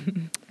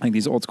 like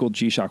these old school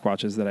G-Shock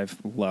watches that I've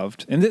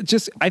loved. And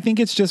I think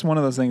it's just one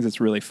of those things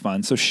that's really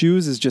fun. So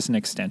shoes is just an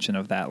extension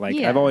of that. Like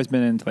I've always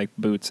been into like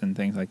boots and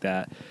things like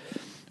that.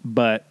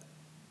 But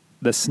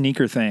the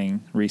sneaker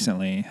thing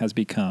recently has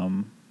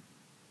become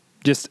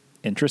just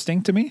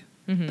interesting to me,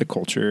 the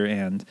culture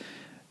and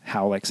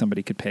how like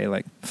somebody could pay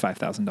like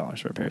 $5,000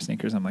 for a pair of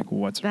sneakers. I'm like,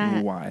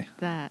 why?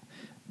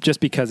 Just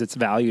because it's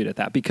valued at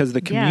that, because the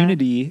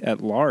community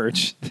at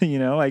large, you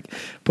know, like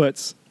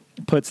puts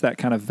that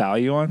kind of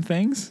value on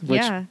things,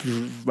 which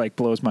like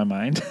blows my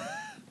mind.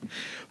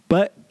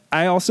 But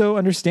I also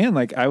understand,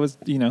 like I was,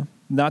 you know,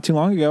 not too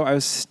long ago, I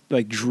was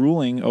like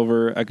drooling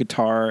over a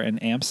guitar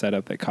and amp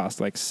setup that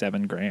cost like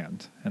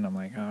 $7,000. And I'm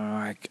like, oh,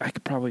 I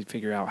could probably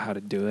figure out how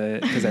to do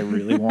it because I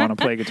really want to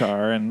play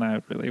guitar and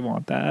I really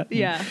want that.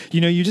 Yeah. And,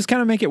 you know, you just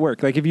kind of make it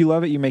work. Like if you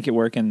love it, you make it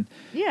work. And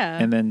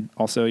and then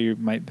also you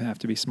might have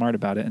to be smart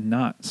about it and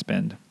not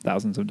spend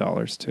thousands of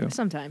dollars too.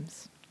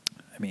 Sometimes.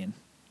 I mean,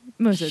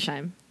 most of the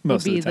time.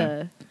 Most would of the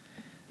time.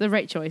 The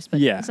right choice,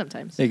 but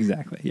sometimes.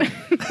 Exactly.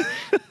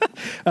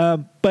 Yeah.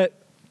 But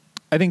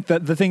I think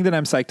that the thing that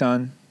I'm psyched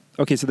on,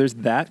 okay, so there's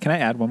that. Can I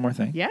add one more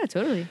thing? Yeah,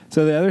 totally.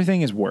 So the other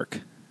thing is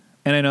work.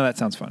 And I know that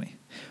sounds funny,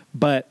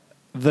 but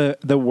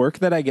the work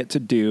that I get to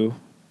do,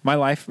 my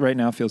life right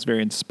now feels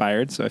very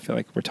inspired. So I feel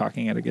like we're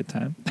talking at a good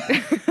time.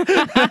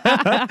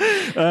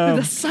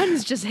 The sun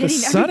is just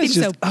hitting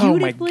everything so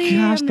beautifully. Oh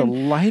my gosh, the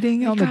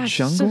lighting on the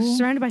jungle. So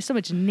surrounded by so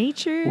much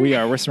nature.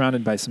 We're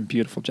surrounded by some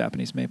beautiful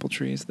Japanese maple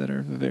trees that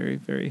are very,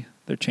 very,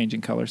 they're changing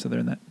color. So they're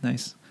in that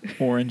nice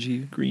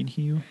orangey green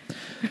hue.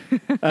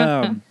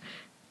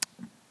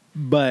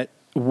 But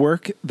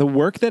the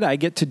work that I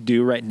get to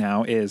do right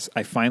now is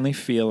I finally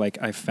feel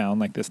like I found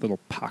like this little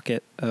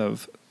pocket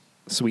of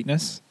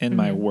sweetness in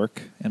my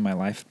work and my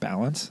life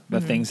balance.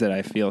 The things that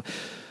I feel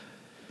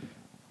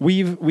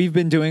we've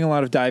been doing a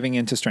lot of diving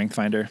into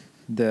StrengthsFinder,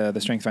 the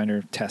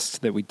StrengthsFinder tests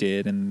that we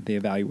did and the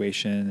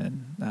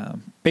evaluation.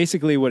 And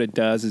basically what it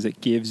does is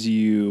it gives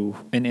you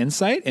an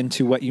insight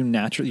into what your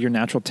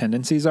natural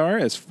tendencies are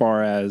as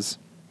far as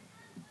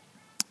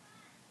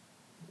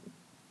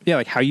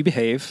like how you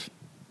behave,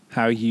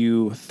 how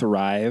you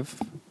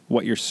thrive,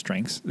 what your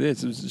strengths.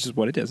 It's just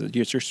what it is.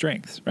 It's your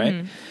strengths, right?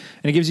 And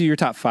it gives you your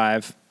top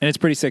 5. And it's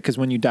pretty sick because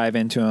when you dive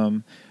into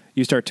them,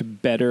 you start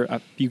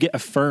to you get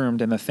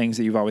affirmed in the things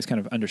that you've always kind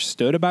of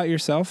understood about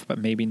yourself, but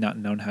maybe not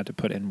known how to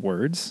put in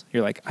words.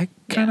 You're like,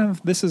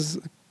 this is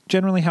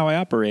generally how I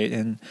operate.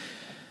 And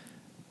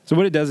so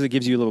what it does is it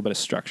gives you a little bit of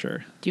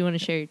structure. Do you want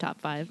to share your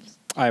top 5s?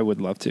 I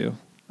would love to.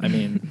 I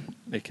mean,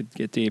 it could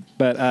get deep.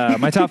 But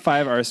my top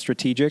 5 are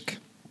strategic,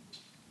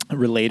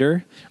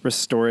 relator,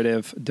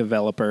 restorative,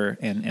 developer,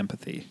 and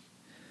empathy.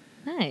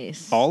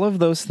 Nice. All of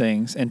those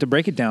things, and to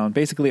break it down,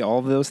 basically all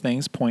of those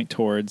things point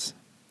towards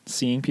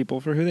seeing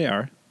people for who they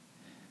are,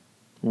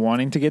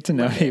 wanting to get to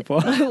know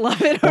people. I love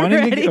it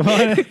already. You're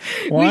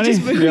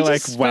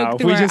like, wow,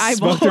 we just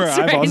spoke through our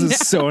eyeballs.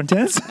 This is so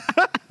intense.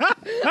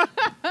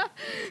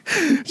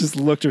 Just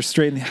looked her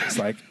straight in the eyes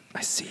like,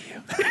 I see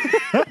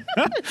you.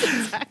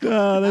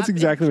 That's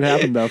exactly what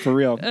happened, though, for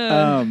real.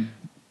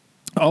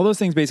 All those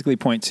things basically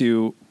point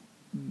to,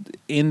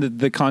 in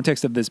the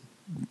context of this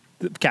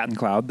Cat and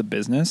Cloud, the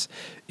business,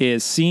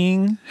 is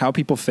seeing how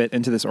people fit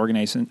into this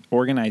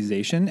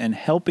organization and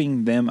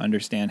helping them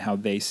understand how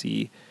they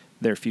see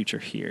their future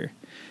here.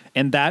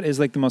 And that is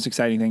like the most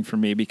exciting thing for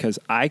me because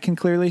I can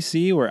clearly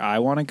see where I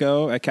want to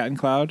go at Cat and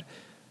Cloud,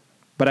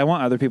 but I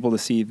want other people to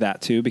see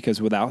that too, because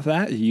without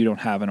that, you don't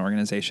have an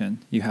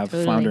organization. You have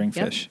floundering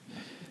fish.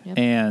 Yep.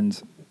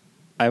 And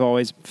I've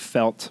always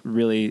felt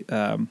really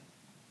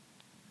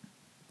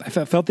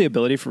felt the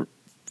ability for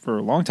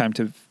a long time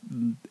to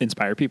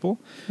inspire people,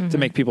 to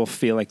make people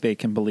feel like they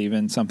can believe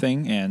in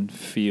something and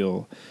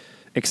feel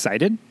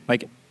excited.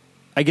 Like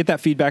I get that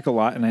feedback a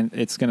lot, and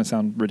it's going to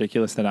sound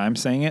ridiculous that I'm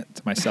saying it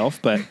to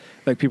myself, but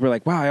like people are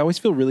like, wow, I always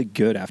feel really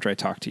good after I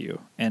talk to you.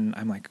 And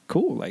I'm like,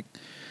 cool. Like,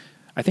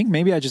 I think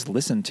maybe I just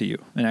listened to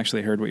you and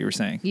actually heard what you were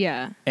saying.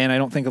 Yeah. And I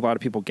don't think a lot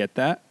of people get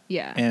that.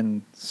 Yeah.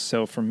 And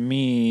so for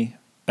me,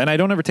 and I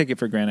don't ever take it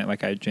for granted.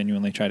 Like I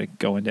genuinely try to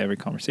go into every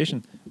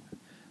conversation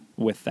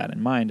with that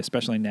in mind,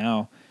 especially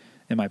now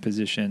in my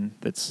position.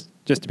 That's,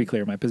 just to be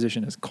clear, my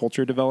position is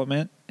culture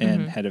development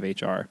and head of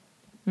HR.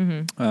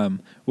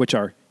 Which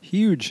are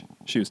huge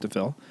shoes to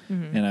fill,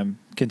 and I'm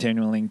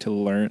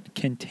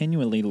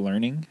continually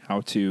learning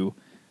how to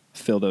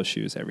fill those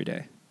shoes every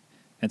day.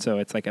 And so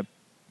it's a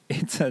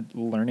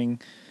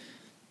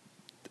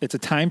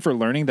time for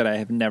learning that I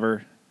have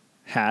never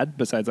had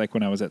besides like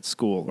when I was at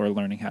school or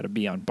learning how to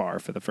be on bar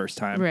for the first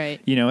time. Right.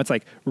 You know, it's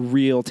like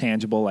real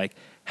tangible, like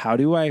how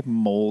do I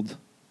mold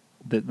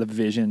the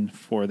vision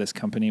for this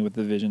company with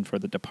the vision for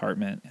the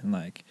department and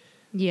like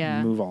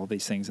move all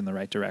these things in the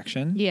right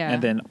direction. Yeah.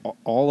 And then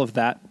all of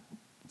that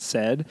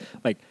said,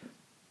 like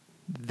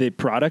the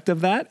product of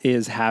that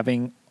is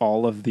having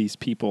all of these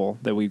people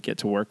that we get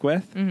to work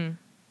with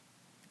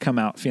come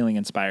out feeling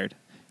inspired,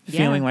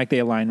 feeling like they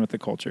align with the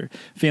culture,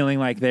 feeling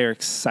like they're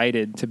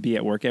excited to be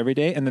at work every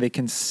day, and that they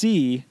can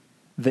see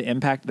the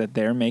impact that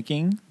they're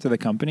making to the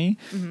company,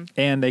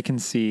 and they can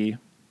see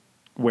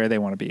where they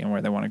want to be and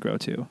where they want to grow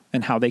to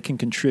and how they can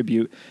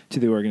contribute to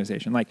the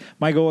organization. Like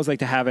my goal is like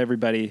to have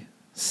everybody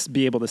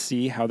be able to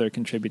see how they're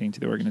contributing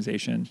to the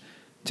organization,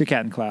 to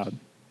Cat and Cloud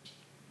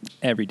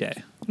every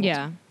day.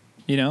 Yeah.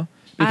 You know,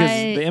 because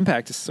the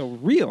impact is so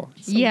real.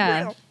 It's so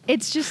real.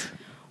 It's just,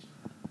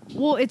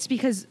 well, it's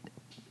because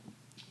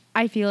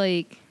I feel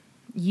like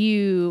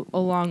you,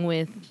 along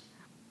with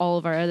all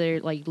of our other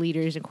like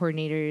leaders and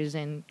coordinators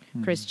and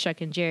Chris,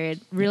 Chuck, and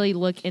Jared, really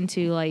look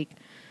into like,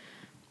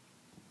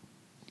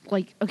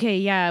 okay,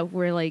 yeah,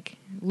 we're like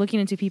looking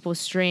into people's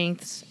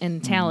strengths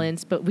and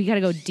talents, but we got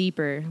to go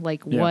deeper.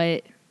 Like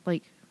what,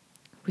 like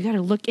we got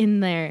to look in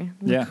there,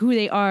 look who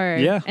they are.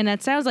 Yeah. And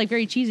that sounds like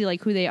very cheesy,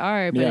 like who they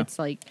are, but it's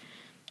like,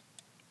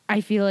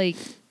 I feel like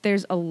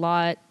there's a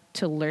lot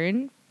to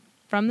learn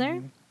from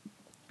there.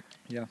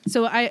 Yeah.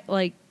 So I'm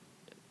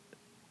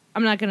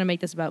not going to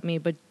make this about me,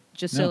 but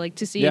just so like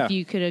to see if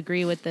you could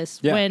agree with this.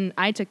 Yeah. When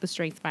I took the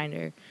Strength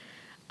Finder,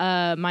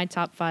 my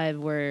top 5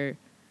 were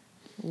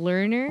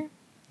learner,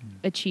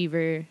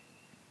 achiever,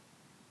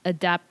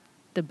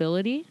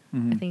 adaptability,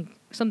 I think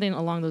something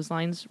along those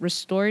lines,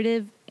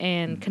 restorative,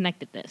 and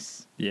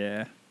connectedness.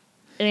 Yeah.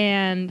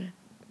 And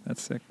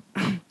that's sick.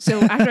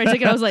 So after I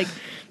took it, I was like,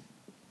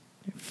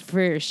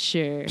 for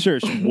sure.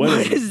 Sure.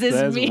 What does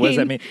this mean? What does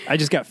that mean? I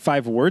just got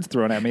 5 words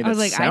thrown at me. That I was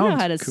like, I know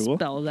how to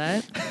spell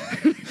that.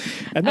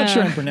 I'm not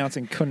sure I'm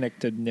pronouncing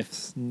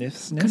connectedness,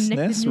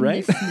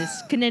 right?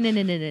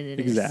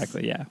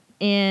 Exactly, yeah.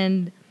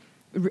 And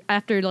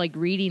after like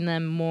reading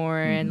them more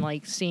and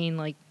like seeing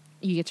like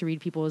you get to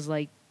read people's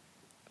like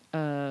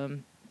their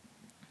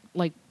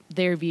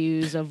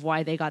views of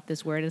why they got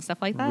this word and stuff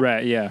like that.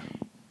 Right, yeah.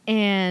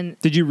 And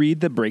did you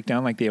read the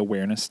breakdown, like the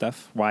awareness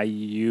stuff, why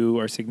you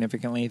are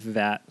significantly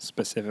that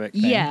specific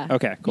thing? Yeah.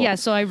 Okay, cool. Yeah,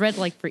 so I read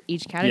like for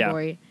each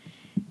category.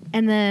 Yeah.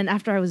 And then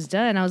after I was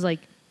done, I was like,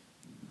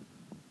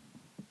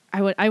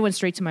 I went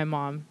straight to my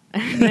mom.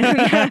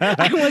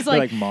 I was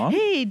like, Mom?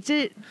 Hey,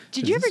 did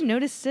you ever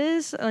notice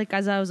this? Like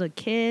as I was a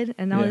kid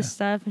and all this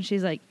stuff? And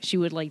she's like, she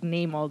would like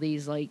name all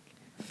these like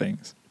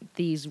things,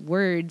 these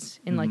words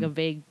in like a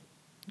vague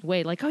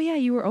way. Like, oh yeah,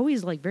 you were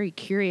always like very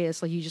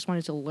curious. Like you just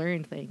wanted to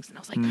learn things. And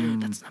I was like,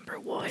 that's number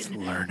 1. That's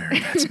learner.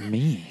 That's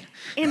me.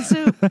 And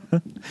so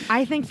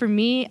I think for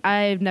me,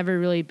 I've never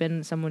really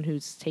been someone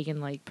who's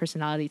taken like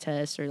personality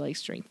tests or like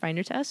strength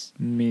finder tests.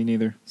 Me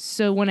neither.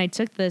 So when I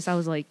took this, I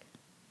was like,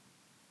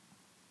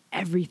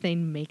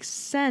 everything makes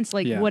sense.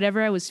 Like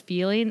whatever I was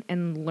feeling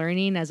and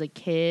learning as a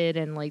kid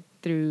and like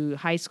through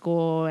high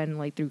school and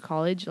like through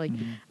college, like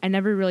I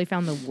never really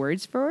found the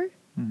words for it.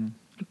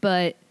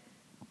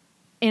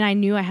 And I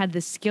knew I had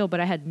this skill,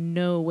 but I had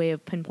no way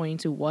of pinpointing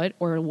to what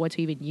or what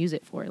to even use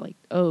it for. Like,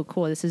 oh,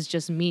 cool, this is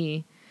just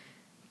me.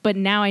 But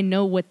now I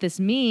know what this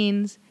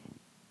means.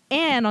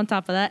 And on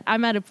top of that,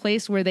 I'm at a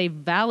place where they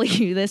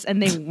value this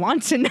and they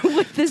want to know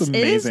what this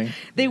is.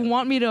 They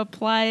want me to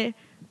apply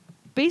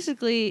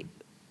basically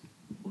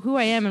who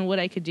I am and what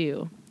I could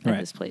do at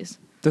this place.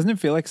 Doesn't it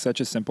feel like such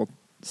a simple,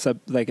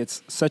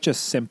 it's such a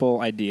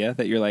simple idea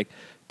that you're like,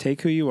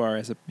 take who you are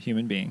as a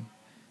human being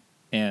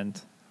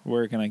and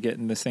we're going to get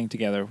in this thing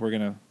together. We're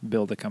going to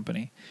build a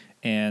company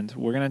and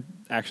we're going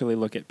to actually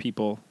look at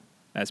people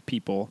as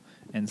people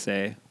and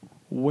say,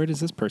 where does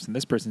this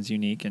person's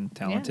unique and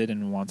talented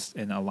and wants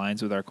and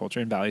aligns with our culture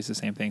and values the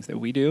same things that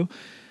we do.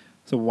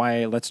 So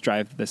let's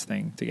drive this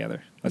thing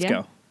together. Let's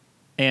go.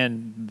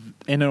 And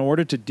in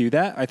order to do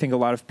that, I think a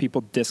lot of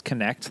people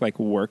disconnect like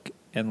work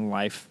and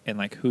life and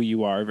like who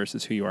you are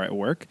versus who you are at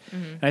work.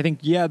 And I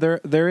think,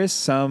 there is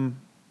some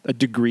a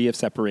degree of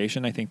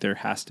separation. I think there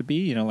has to be,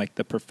 you know, like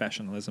the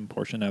professionalism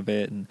portion of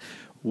it and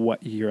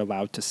what you're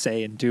allowed to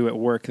say and do at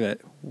work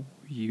that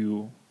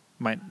you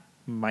might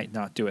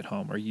not do at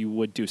home, or you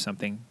would do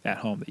something at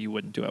home that you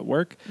wouldn't do at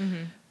work.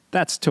 Mm-hmm.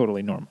 That's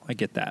totally normal. I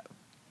get that.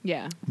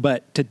 Yeah.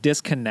 But to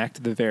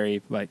disconnect the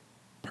very like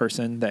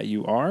person that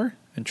you are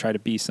and try to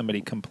be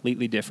somebody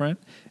completely different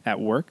at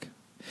work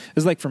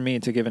is like, for me,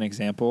 to give an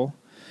example,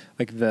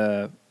 like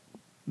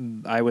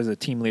I was a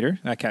team leader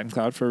at Cat and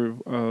Cloud for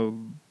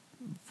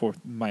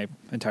my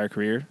entire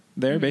career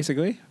there,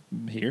 basically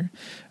here.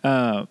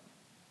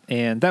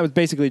 And that was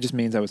basically just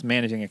means I was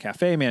managing a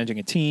cafe, managing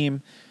a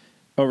team,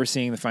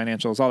 overseeing the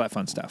financials, all that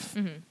fun stuff.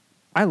 Mm-hmm.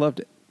 I loved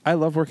it. I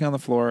love working on the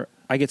floor.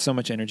 I get so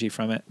much energy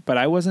from it, but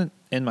I wasn't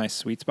in my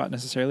sweet spot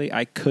necessarily.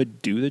 I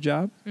could do the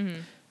job,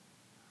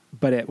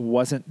 but it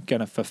wasn't going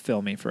to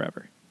fulfill me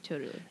forever.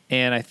 Totally.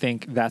 And I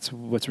think that's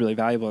what's really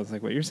valuable. Is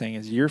like what you're saying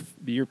is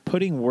you're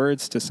putting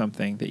words to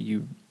something that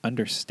you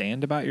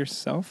understand about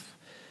yourself,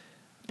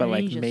 but and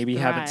like maybe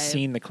haven't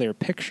seen the clear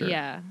picture.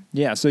 Yeah.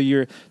 Yeah. So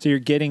you're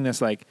getting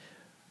this like,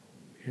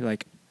 you're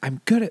like, I'm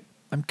good at,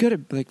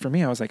 like, for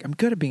me, I was like, I'm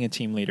good at being a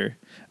team leader.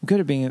 I'm good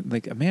at being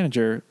like a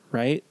manager,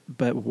 right?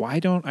 But why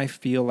don't I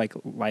feel like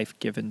life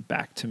given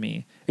back to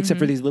me, except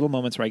for these little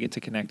moments where I get to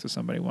connect with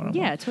somebody one-on-one?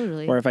 Yeah,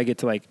 totally. Or if I get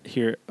to like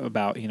hear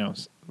about, you know,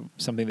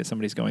 something that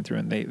somebody's going through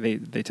and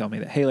they tell me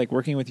that, hey, like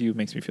working with you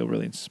makes me feel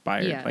really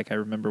inspired. Yeah. Like I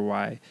remember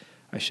why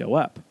I show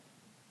up.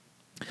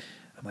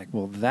 I'm like,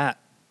 well, that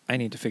I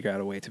need to figure out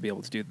a way to be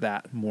able to do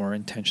that more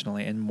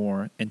intentionally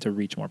and to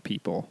reach more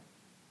people.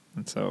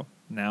 And so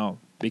now,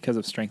 because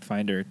of Strength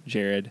Finder,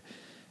 Jared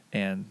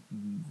and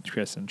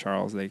Chris and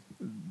Charles, they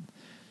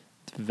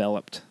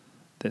developed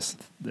this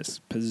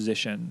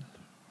position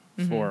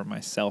for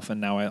myself, and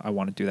now I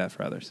want to do that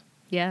for others.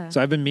 Yeah.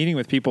 So I've been meeting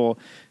with people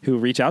who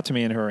reach out to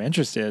me and who are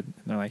interested, and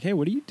they're like, hey,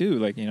 what do you do?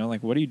 Like, you know,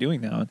 like, what are you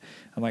doing now? And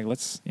I'm like,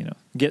 let's, you know,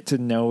 get to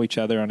know each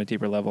other on a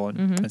deeper level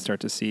and start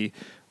to see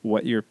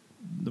what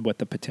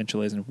the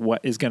potential is and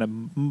what is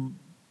going to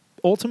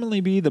ultimately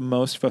be the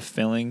most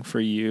fulfilling for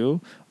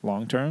you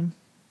long-term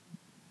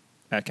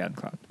at Cat and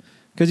Cloud.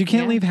 Because you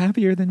can't leave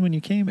happier than when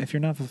you came if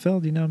you're not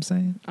fulfilled. You know what I'm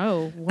saying?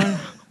 Oh,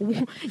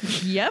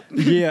 yep.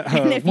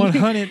 Yeah,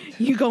 100.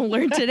 You gonna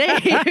learn today.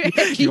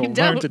 You gonna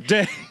learn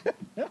today.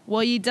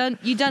 Well, you done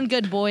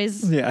good,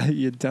 boys. Yeah,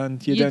 you done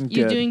good.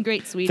 You're doing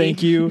great, sweetie.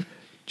 Thank you,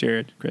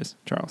 Jared, Chris,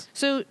 Charles.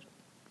 So,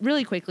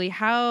 really quickly,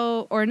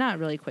 or not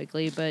really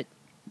quickly, but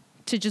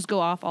to just go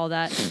off all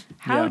that,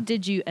 how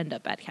did you end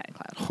up at Cat and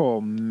Cloud?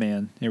 Oh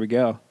man, here we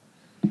go.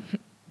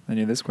 I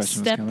knew this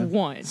question was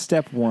coming.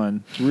 Step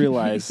 1.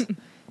 Realize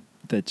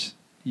that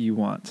you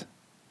want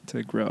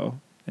to grow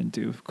and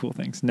do cool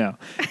things. No.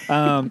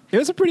 It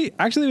was a pretty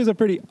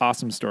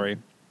awesome story.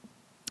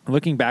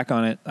 Looking back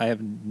on it, I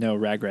have no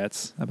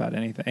regrets about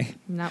anything.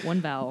 Not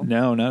one vowel.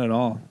 No, not at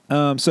all.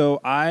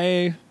 So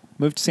I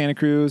moved to Santa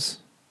Cruz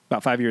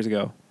about 5 years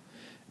ago.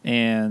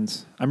 And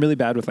I'm really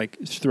bad with like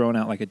throwing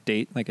out like a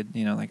date, like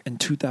in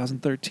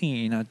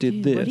 2013 I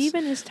did this. What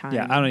even is time?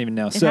 Yeah, I don't even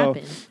know. It so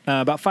happened.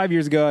 About 5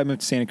 years ago, I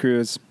moved to Santa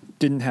Cruz.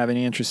 Didn't have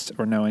any interest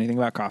or know anything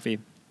about coffee.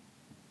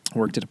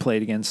 Worked at a Play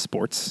It Again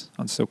Sports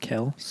on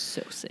SoCal.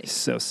 So sick.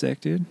 So sick,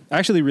 dude. I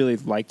actually really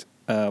liked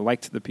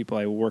the people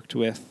I worked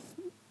with,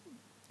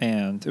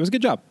 and it was a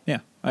good job. Yeah,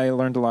 I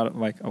learned a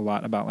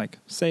lot about like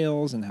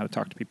sales and how to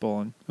talk to people,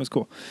 and it was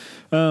cool.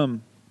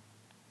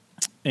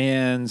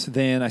 And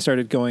then I was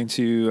going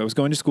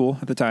to school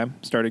at the time,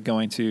 started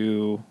going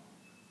to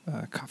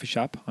a coffee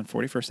shop on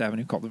 41st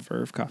Avenue called the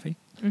Verve Coffee.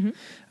 Mm-hmm.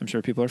 I'm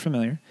sure people are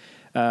familiar.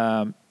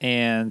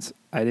 And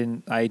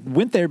I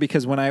went there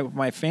because when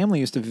my family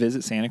used to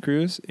visit Santa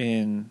Cruz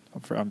on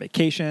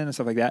vacation and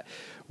stuff like that,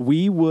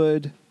 we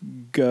would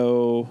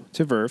go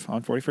to Verve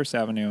on 41st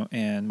Avenue,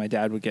 and my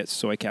dad would get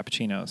soy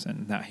cappuccinos.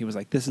 And he was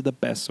like, this is the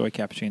best soy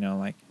cappuccino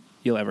like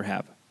you'll ever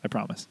have. I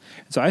promise.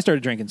 And so I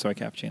started drinking soy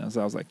cappuccinos.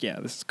 I was like,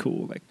 yeah, this is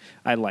cool. Like,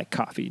 I like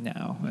coffee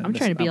now. I'm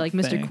trying to be like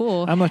Mr.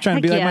 Cool. I'm not trying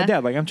to be like my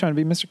dad. Like, I'm trying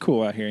to be Mr.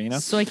 Cool out here, you know?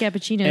 Soy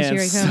cappuccinos, and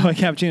here I come. Soy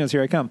cappuccinos,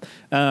 here I come.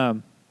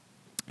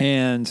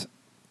 And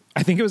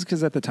I think it was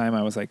because at the time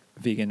I was like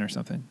vegan or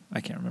something. I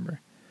can't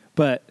remember.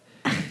 But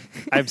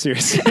I'm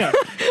serious. Yeah.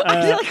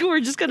 I feel like we're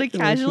just going to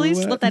casually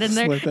slip that in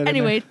there.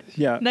 Anyway,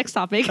 yeah. Next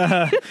topic.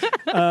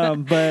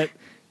 But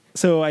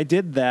so I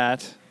did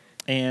that.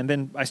 And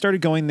then I started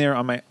going there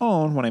on my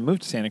own when I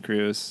moved to Santa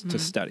Cruz to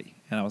study.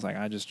 And I was like,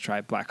 I just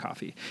tried black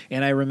coffee.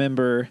 And I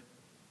remember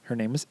her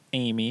name was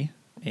Amy.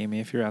 Amy,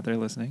 if you're out there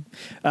listening.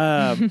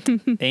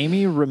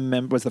 Amy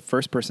was the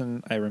first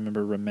person I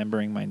remember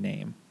remembering my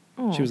name.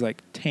 Oh. She was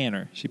like,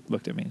 Tanner. She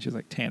looked at me and she was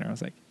like, Tanner. I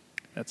was like,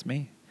 that's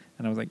me.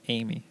 And I was like,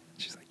 Amy.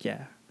 She's like,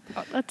 yeah.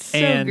 Oh, that's so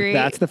great. And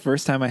that's the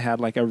first time I had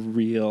like a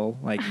real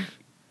like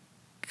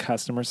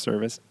customer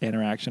service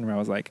interaction where I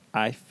was like,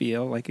 I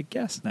feel like a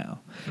guest now.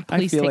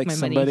 Please I feel take like my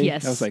somebody. Money.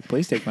 Yes. I was like,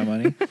 please take my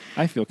money.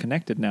 I feel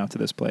connected now to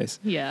this place.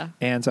 Yeah.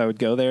 And so I would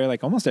go there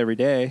like almost every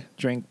day,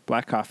 drink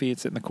black coffee. It'd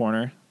sit in the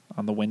corner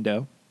on the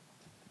window.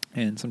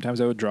 And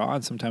sometimes I would draw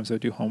and sometimes I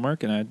would do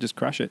homework and I'd just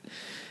crush it.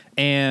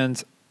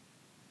 And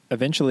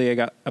eventually I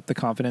got up the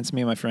confidence.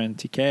 Me and my friend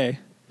TK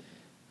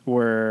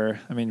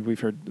we've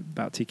heard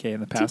about TK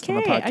in the past on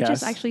the podcast. I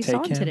just actually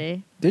saw him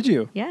today. Did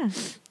you? Yeah.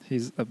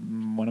 He's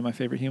one of my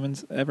favorite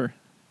humans ever.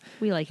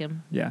 We like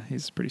him. Yeah,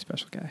 he's a pretty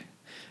special guy.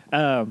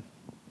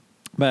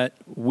 But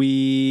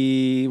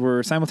we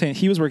were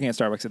he was working at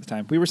Starbucks at the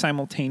time. We were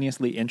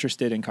simultaneously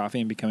interested in coffee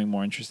and becoming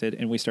more interested.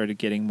 And we started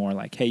getting more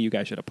like, hey, you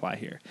guys should apply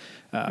here.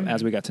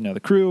 As we got to know the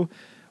crew,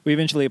 we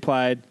eventually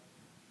applied,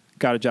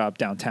 got a job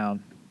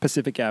downtown,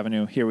 Pacific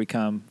Avenue. Here we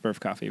come, Verve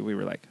Coffee. We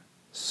were like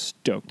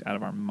stoked out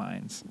of our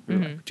minds. We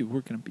were like, dude,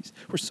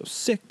 we're so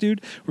sick,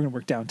 dude. We're going to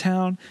work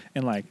downtown,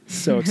 and like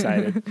so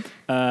excited.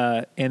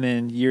 And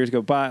then years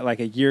go by, like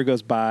a year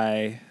goes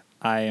by.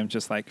 I am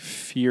just like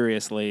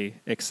furiously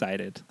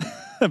excited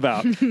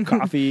about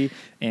coffee,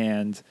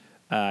 and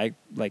I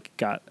like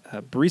got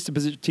a barista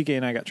position. TK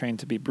and I got trained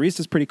to be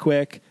baristas pretty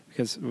quick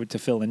because to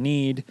fill a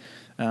need.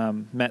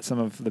 Met some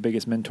of the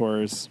biggest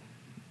mentors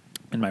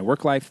in my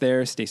work life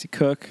there. Stacy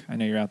Cook, I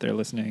know you're out there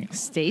listening.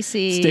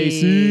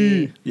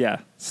 Stacy. Yeah,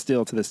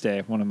 still to this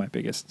day, one of my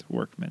biggest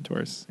work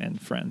mentors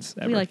and friends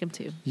ever. We like him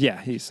too.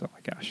 Yeah, oh my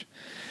gosh.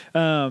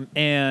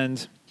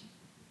 And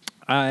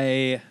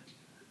I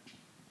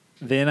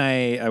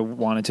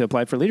wanted to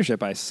apply for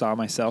leadership. I saw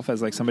myself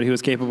as like somebody who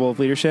was capable of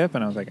leadership,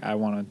 and I was like, I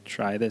want to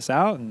try this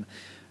out, and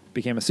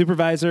became a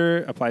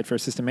supervisor, applied for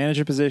assistant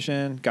manager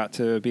position, got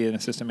to be an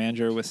assistant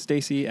manager with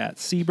Stacy at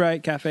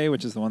Seabright Cafe,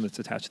 which is the one that's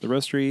attached to the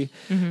roastery.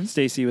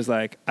 Stacy was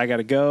like, I got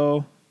to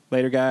go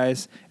later,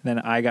 guys. And then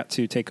I got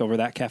to take over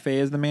that cafe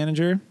as the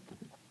manager.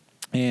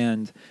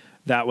 And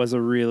that was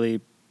a really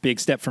big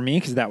step for me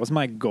because that was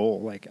my goal.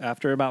 Like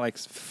after about like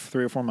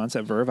 3 or 4 months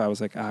at Verve, I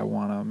was like, I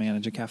want to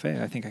manage a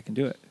cafe. I think I can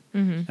do it.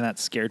 And that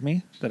scared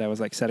me, that I was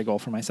like set a goal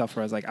for myself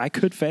where I was like, I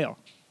could fail.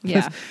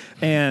 Yeah.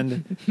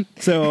 And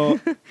so,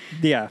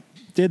 yeah,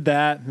 did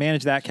that,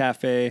 managed that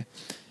cafe.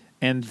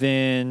 And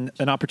then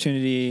an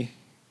opportunity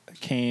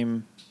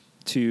came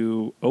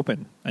to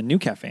open a new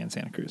cafe in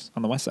Santa Cruz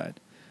on the west side.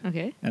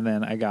 Okay. And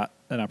then I got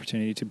an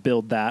opportunity to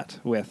build that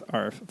with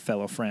our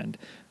fellow friend,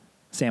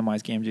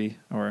 Samwise Gamgee,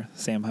 or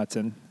Sam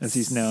Hudson, as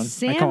he's known.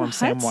 I call him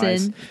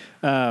Hudson.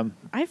 Samwise.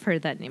 I've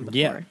heard that name before.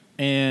 Yeah.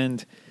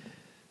 And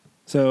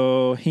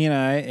so he and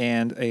I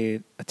and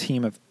a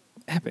team of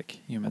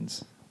epic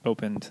humans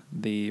opened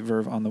the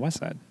Verve on the west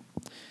side.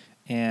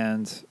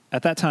 And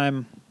at that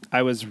time,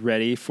 I was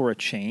ready for a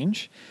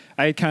change.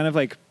 I had kind of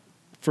like,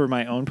 for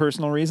my own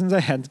personal reasons, I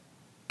had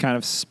kind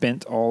of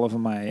spent all of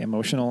my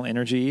emotional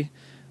energy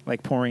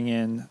like pouring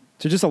in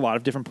to just a lot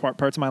of different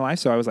parts of my life.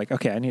 So I was like,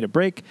 okay, I need a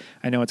break.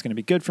 I know it's going to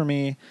be good for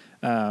me.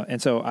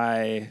 And so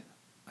I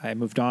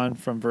moved on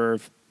from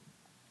Verve.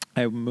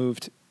 I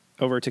moved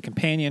over to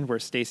Companion, where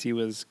Stacy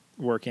was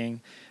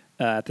working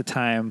at the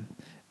time.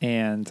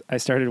 And I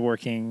started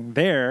working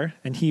there,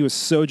 and he was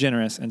so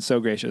generous and so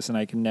gracious, and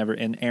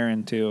and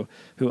Aaron too,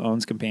 who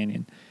owns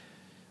Companion.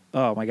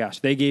 Oh my gosh,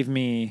 they gave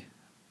me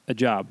a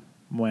job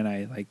when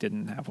I like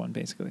didn't have one.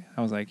 Basically,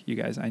 I was like, "You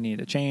guys, I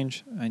need a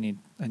change. I need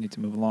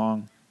to move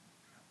along.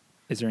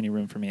 Is there any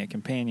room for me at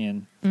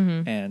Companion?"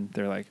 And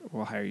they're like,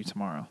 "We'll hire you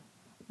tomorrow."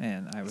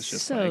 And I was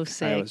just sick. I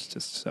was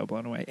just so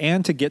blown away.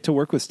 And to get to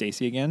work with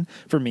Stacy again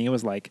for me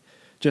was like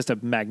just a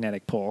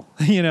magnetic pull,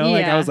 you know,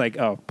 like I was like,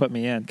 oh, put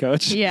me in,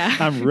 coach. Yeah.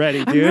 I'm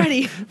ready, dude. I'm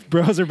ready.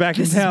 Bros are back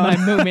in town. This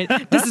is my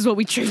moment. This is what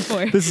we train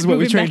for. This is what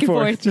we train for.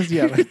 Forth. Just,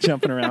 like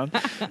jumping around.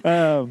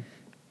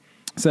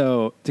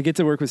 So to get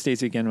to work with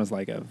Stacy again was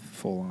like a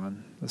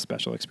a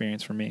special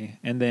experience for me.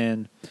 And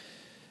then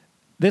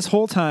this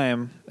whole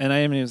time, and I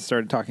haven't even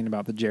started talking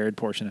about the Jared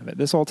portion of it.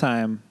 This whole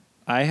time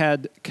I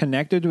had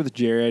connected with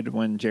Jared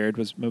when Jared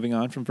was moving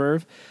on from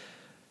Verve.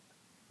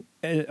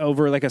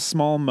 Over like a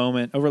small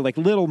moment, over like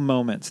little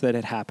moments that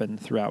had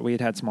happened throughout. We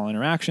had small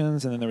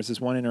interactions, and then there was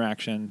this one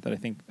interaction that I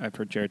think I've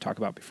heard Jared talk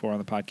about before on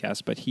the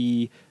podcast, but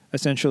he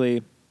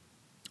essentially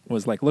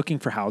was like looking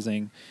for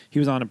housing. He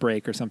was on a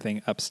break or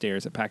something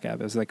upstairs at Pac Ave.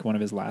 It was like one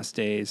of his last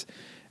days,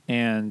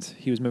 and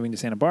he was moving to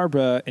Santa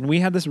Barbara, and we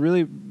had this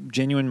really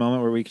genuine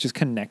moment where we just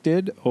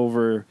connected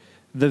over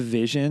the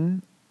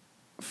vision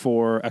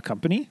for a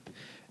company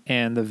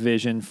and the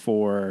vision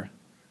for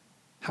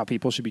how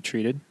people should be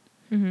treated.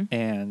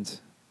 And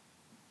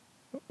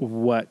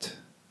what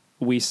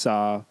we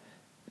saw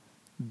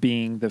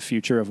being the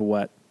future of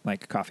what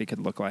like coffee could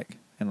look like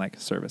and like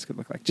service could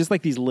look like. Just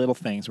like these little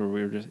things where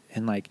we were just,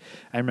 and like,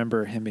 I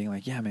remember him being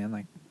like, yeah, man,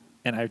 like,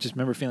 and I just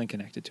remember feeling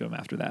connected to him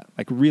after that,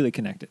 like really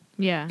connected.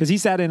 Yeah. Because he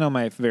sat in on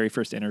my very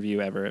first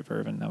interview ever at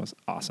Verve, and that was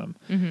awesome.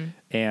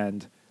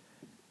 And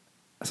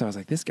so I was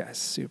like, this guy's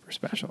super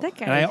special.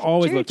 And I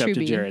always looked up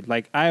to Jared.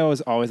 Like, I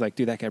was always like,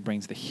 dude, that guy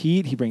brings the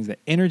heat. He brings the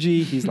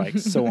energy. He's like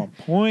so on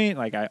point.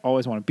 Like, I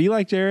always want to be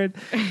like Jared.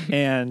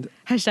 And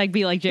hashtag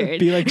be like Jared.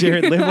 Be like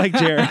Jared. Live like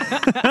Jared.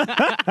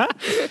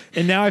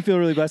 And now I feel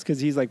really blessed because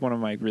he's like one of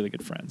my really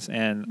good friends.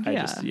 And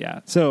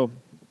So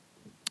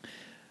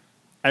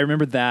I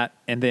remembered that.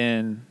 And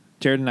then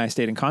Jared and I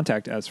stayed in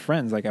contact as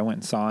friends. Like, I went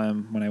and saw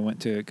him when I went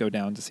to go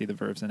down to see the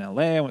Verves in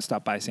LA. I went to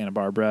stop by Santa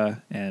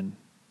Barbara and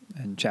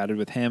and chatted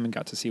with him and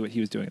got to see what he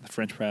was doing at the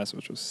French press,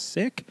 which was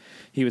sick.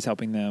 He was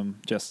helping them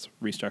just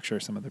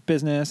restructure some of their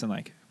business and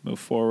like move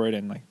forward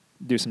and like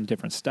do some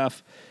different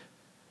stuff,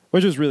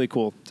 which was really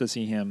cool to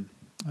see him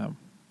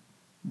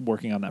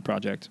working on that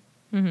project.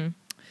 Mm-hmm.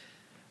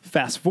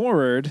 Fast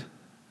forward,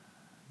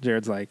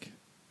 Jared's like,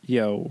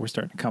 yo, we're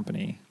starting a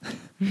company.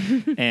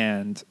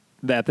 And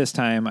at this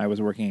time I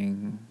was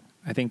working,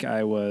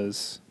 I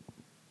was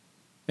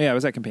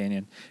at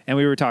Companion, and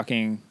we were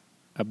talking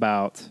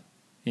about,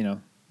 you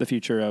know, the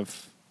future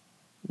of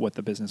what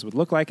the business would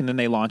look like. And then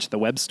they launched the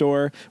web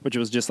store, which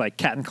was just like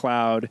Cat and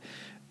Cloud,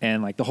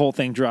 and like the whole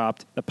thing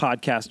dropped, the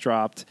podcast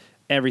dropped,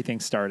 everything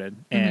started.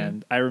 Mm-hmm.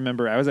 And I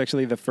remember I was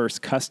actually the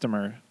first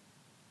customer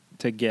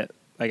to get,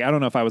 like, I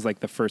don't know if I was like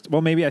the first,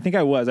 well, maybe I think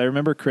I was. I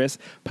remember Chris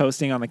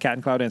posting on the Cat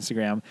and Cloud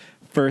Instagram,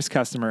 first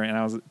customer, and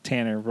I was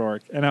Tanner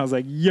Rourke. And I was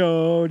like,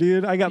 yo,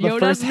 dude, I got the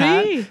first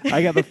hat.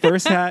 I got the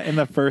first hat and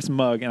the first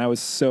mug. And I was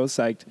so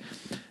psyched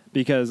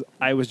because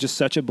I was just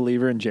such a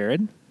believer in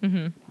Jared.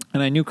 Mm-hmm.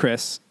 And I knew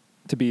Chris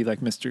to be like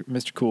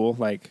Mr. Cool,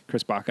 like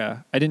Chris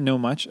Baca. I didn't know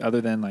much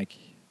other than like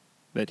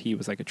that he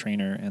was like a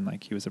trainer and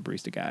like he was a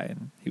barista guy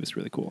and he was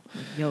really cool.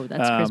 Yo,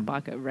 that's Chris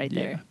Baca right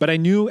there. But I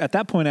knew at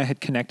that point I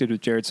had connected with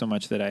Jared so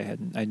much that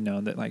I'd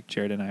known that like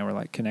Jared and I were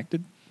like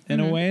connected in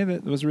a way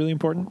that was really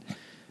important.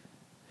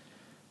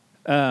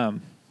 Yeah.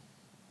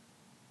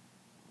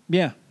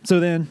 So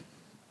then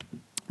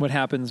what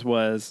happens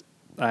was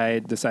I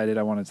decided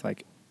I wanted to I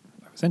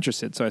was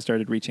interested. So I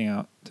started reaching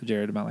out to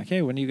Jared about like,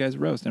 hey, when do you guys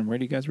roast? And where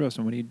do you guys roast?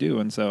 And what do you do?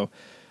 And so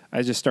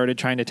I just started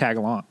trying to tag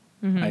along.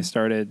 Mm-hmm. I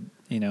started,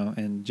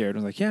 and Jared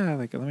was like, yeah,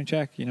 like, let me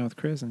check, with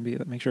Chris and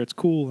make sure it's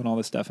cool and all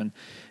this stuff.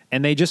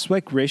 And they just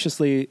like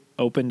graciously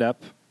opened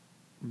up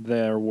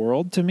their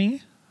world to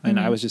me. And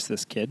I was just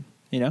this kid,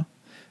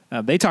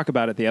 they talk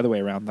about it the other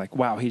way around. Like,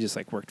 wow, he just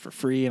like worked for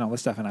free and all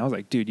this stuff. And I was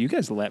like, dude, you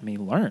guys let me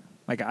learn.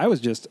 Like, I was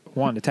just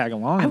wanting to tag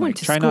along and like,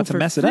 try not to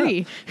mess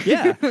free. It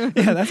up.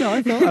 Yeah, that's how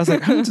I felt. I was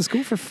like, I went to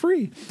school for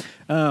free.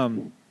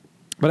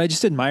 But I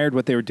just admired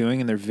what they were doing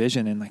and their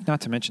vision, and like,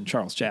 not to mention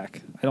Charles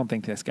Jack. I don't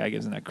think this guy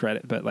gives him that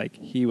credit, but like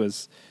he's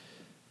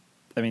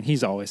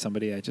always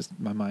somebody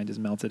my mind is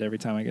melted every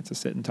time I get to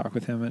sit and talk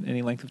with him at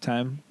any length of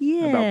time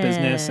about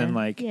business and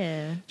like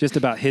just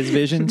about his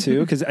vision too.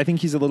 Because I think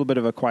he's a little bit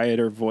of a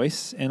quieter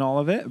voice in all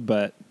of it,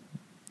 but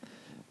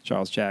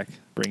Charles Jack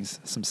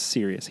brings some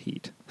serious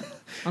heat.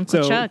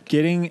 Uncle Chuck.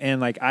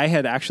 I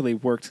had actually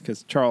worked,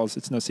 because Charles,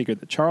 it's no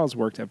secret that Charles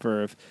worked at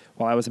Verve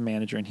while I was a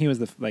manager, and he was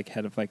the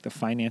head of the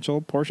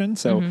financial portion.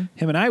 So him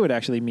and I would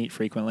actually meet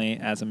frequently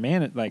as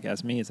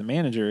as me as a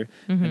manager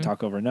and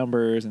talk over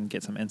numbers and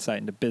get some insight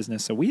into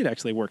business. So we had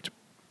actually worked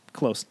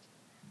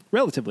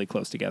relatively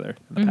close together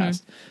in the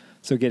past.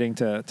 So getting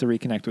to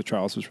reconnect with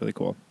Charles was really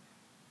cool.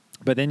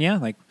 But then,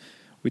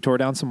 we tore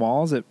down some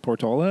walls at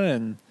Portola,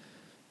 and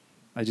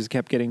I just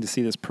kept getting to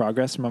see this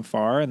progress from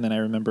afar. And then I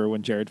remember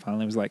when Jared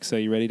finally was like, so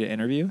you ready to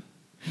interview?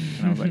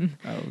 And I was like,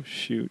 oh,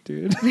 shoot,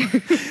 dude.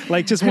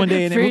 Just one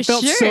day. And it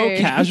felt so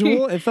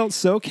casual. It felt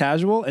so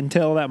casual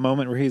until that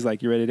moment where he's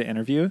like, you ready to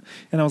interview?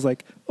 And I was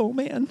like, oh,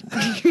 man.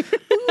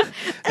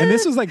 And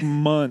this was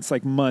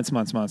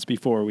months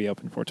before we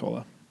opened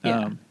Portola.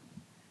 Yeah.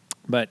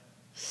 But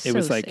it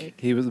was like, sick.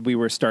 we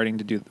were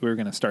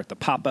going to start the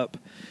pop-up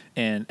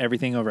and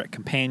everything over at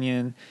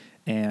Companion.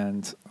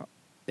 And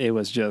it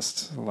was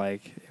just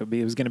like,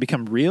 it was going to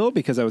become real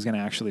because I was going to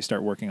actually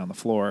start working on the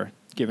floor,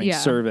 giving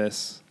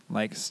service,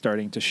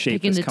 starting to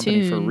shape this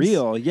company for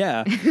real.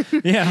 Yeah.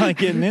 Yeah.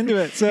 Getting into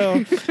it.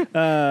 So,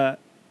 I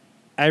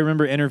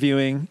remember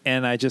interviewing,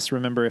 and I just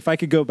remember if I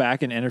could go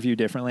back and interview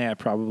differently, I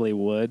probably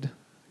would.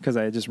 Cause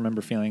I just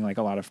remember feeling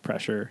a lot of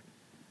pressure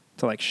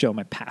to show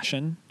my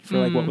passion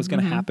for what was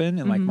going to happen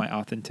and my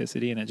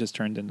authenticity. And it just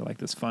turned into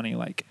this funny,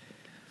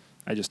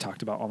 I just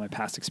talked about all my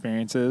past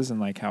experiences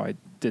and how I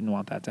didn't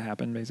want that to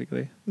happen,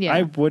 basically. Yeah.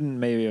 I wouldn't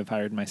maybe have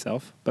hired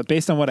myself, but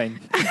based on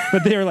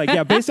but they were like,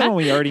 yeah, based on what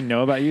we already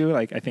know about you,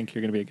 I think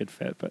you're going to be a good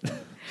fit. But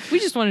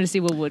we just wanted to see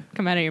what would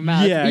come out of your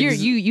mouth. Yeah,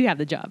 you have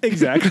the job.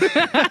 Exactly.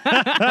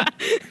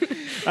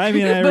 I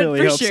mean, I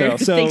really hope so.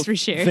 So thanks for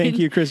sharing. Thank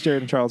you, Chris,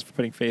 Jared, and Charles, for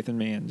putting faith in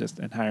me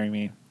and hiring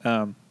me.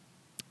 But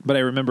I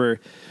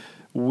remember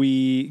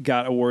we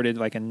got awarded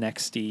a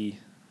Nexty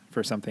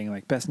for something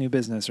like Best New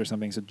Business or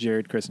something. So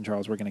Jared, Chris, and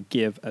Charles were going to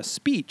give a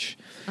speech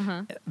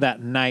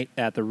that night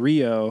at the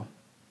Rio.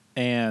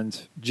 And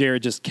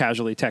Jared just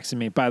casually texted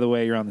me, by the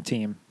way, you're on the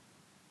team.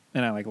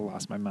 And I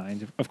lost my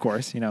mind, of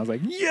course. I was like,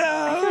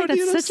 yeah. I feel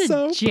like that's such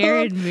a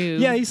Jared move.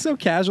 Yeah, he's so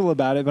casual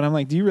about it. But I'm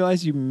like, do you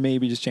realize you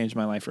maybe just changed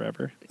my life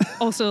forever?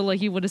 Also,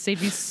 he would have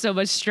saved you so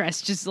much stress.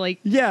 Just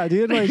yeah,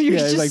 dude. You're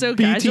just so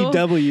BTW,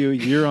 casual.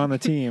 You're on the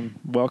team.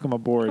 Welcome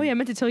aboard. Oh yeah, I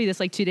meant to tell you this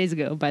 2 days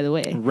ago, by the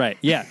way. Right.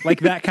 Yeah.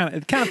 It kind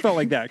of felt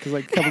like that because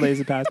a couple days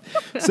had passed.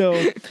 So,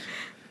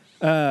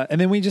 and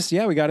then we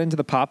got into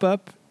the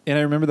pop-up. And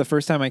I remember the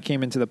first time I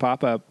came into the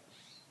pop-up,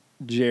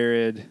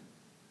 Jared,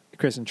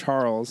 Chris, and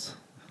Charles,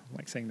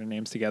 saying their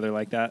names together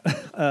like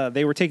that,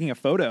 they were taking a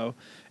photo.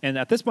 And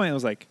at this point, it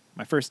was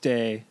my first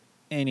day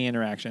any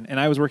interaction. And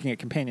I was working at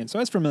Companion, so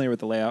I was familiar with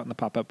the layout, and the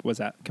pop-up was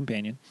at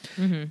Companion.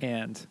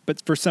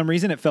 But for some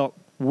reason, it felt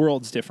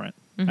worlds different.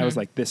 I was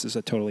like, this is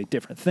a totally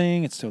different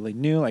thing. It's totally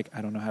new. Like,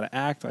 I don't know how to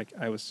act. Like,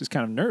 I was just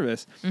kind of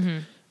nervous.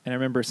 And I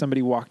remember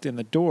somebody walked in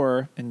the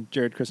door, and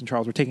Jared, Chris, and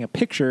Charles were taking a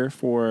picture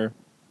for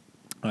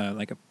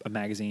like a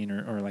magazine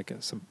or like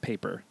some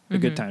paper. The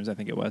Good Times, I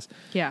think it was.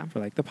 Yeah. For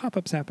like the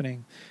pop-up's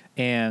happening.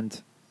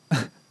 And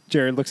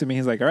Jared looks at me.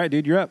 He's like, all right,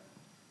 dude, you're up.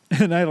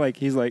 And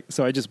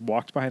so I just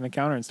walked behind the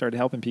counter and started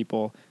helping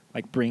people,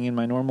 like bring in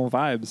my normal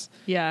vibes.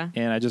 Yeah.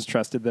 And I just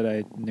trusted that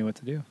I knew what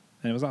to do.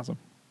 And it was awesome.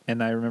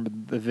 And I remember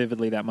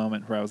vividly that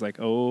moment where I was like,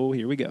 oh,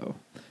 here we go.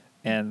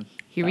 And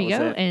here we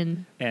go.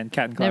 And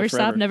Cat and Cloud never forever.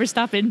 stop, never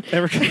stopping.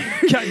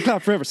 Cat and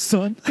Cloud forever,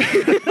 son.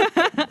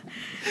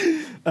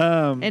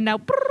 And now,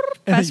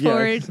 fast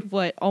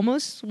forward,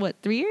 almost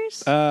 3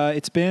 years?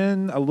 It's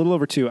been a little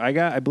over 2.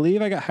 I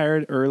believe I got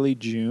hired early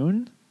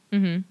June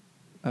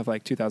of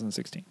like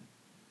 2016.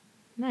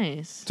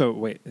 Nice. So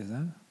wait, is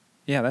that?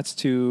 Yeah, that's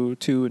two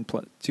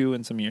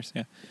and some years.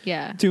 Yeah.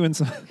 Yeah. 2 and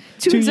some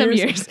 2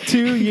 years.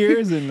 2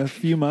 years and a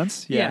few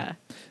months. Yeah.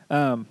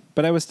 Yeah.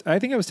 But I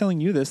think I was telling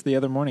you this the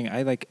other morning.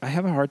 I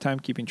have a hard time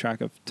keeping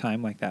track of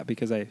time like that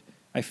because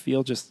I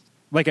feel just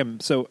like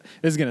this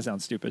is going to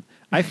sound stupid.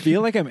 I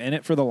feel like I'm in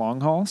it for the long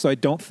haul. So I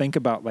don't think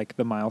about like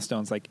the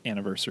milestones, like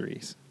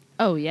anniversaries.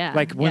 Oh yeah.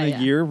 Like when a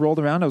year rolled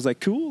around, I was like,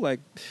 cool. Like,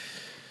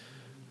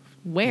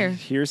 where?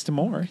 Here's to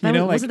more.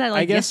 Wasn't that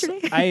like I guess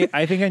yesterday?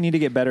 I think I need to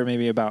get better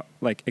maybe about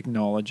like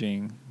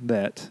acknowledging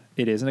that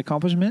it is an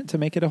accomplishment to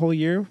make it a whole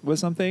year with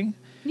something.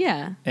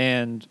 Yeah.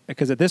 And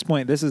because at this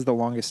point, this is the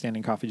longest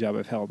standing coffee job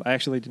I've held. I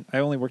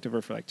only worked at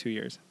her for like 2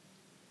 years.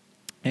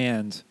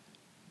 And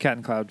Cat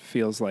and Cloud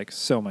feels like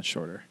so much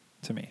shorter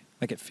to me.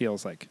 Like it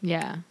feels like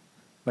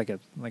like a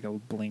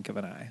blink of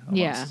an eye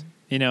almost.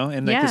 Yeah.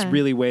 And like this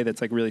really way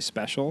that's like really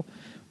special,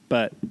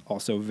 but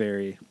also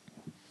very,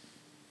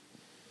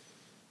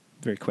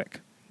 very quick.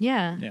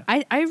 Yeah.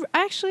 I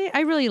actually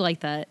really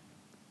like that.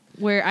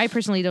 Where I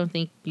personally don't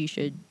think you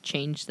should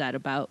change that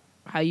about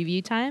how you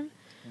view time.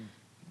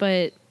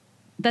 But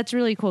that's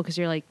really cool because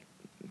you're like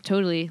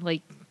totally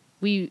like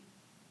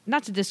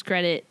not to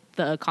discredit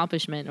the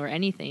accomplishment or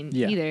anything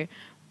either,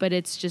 but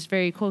it's just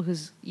very cool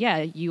because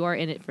you are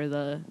in it for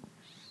the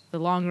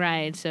long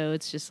ride. So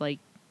it's just like,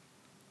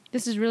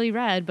 this is really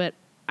rad, but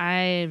I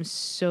am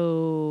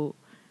so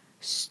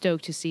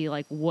stoked to see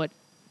like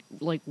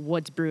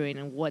what's brewing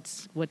and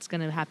what's going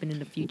to happen in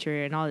the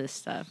future and all this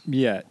stuff.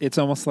 Yeah. It's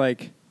almost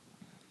like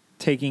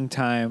taking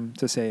time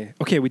to say,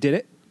 okay, we did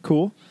it.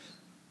 Cool.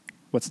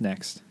 What's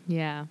next?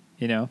 Yeah.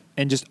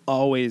 And just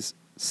always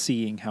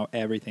seeing how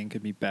everything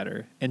could be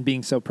better and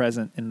being so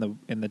present in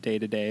the day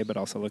to day, but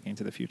also looking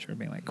to the future and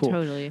being like, cool.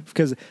 Totally.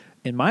 Because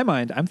in my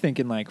mind, I'm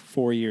thinking like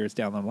 4 years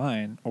down the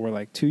line or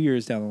like 2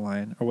 years down the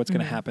line or what's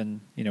going to happen,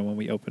 when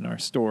we open our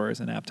stores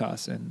in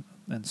Aptos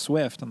and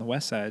Swift on the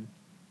west side.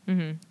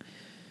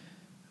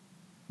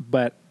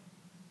 But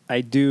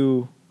I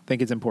do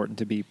think it's important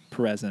to be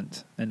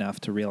present enough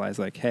to realize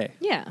like, hey,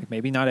 like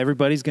maybe not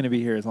everybody's going to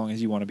be here as long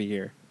as you want to be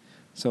here.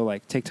 So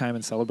like take time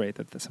and celebrate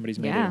that somebody's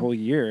made a whole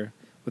year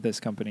with this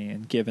company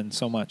and given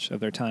so much of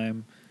their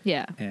time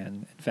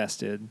and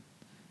invested,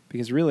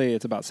 because really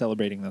it's about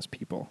celebrating those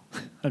people.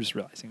 I'm just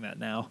realizing that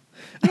now.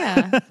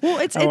 Yeah.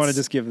 Well, I want to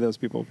just give those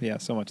people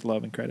so much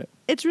love and credit.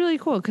 It's really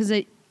cool because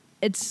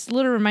it's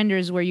little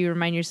reminders where you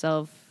remind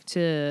yourself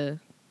to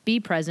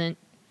be present,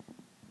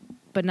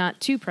 but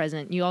not too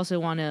present. You also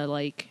want to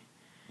like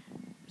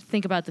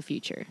think about the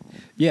future.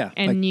 Yeah.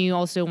 And you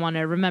also want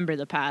to remember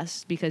the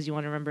past because you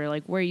want to remember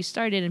like where you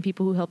started and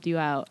people who helped you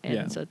out.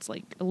 And so it's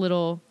like a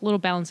little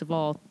balance of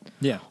all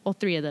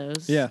three of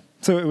those. Yeah.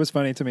 So it was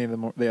funny to me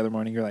the other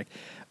morning. You're like,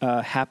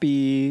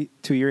 happy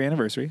 2-year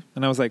anniversary.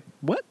 And I was like,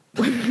 what?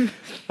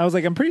 I was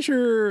like, I'm pretty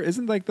sure,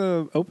 isn't like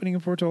the opening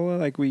of Portola,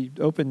 like we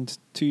opened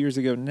 2 years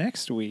ago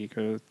next week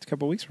or a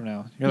couple of weeks from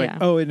now. You're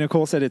like, oh, and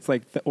Nicole said it's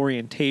like the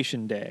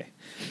orientation day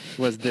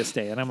was this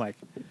day. And I'm like,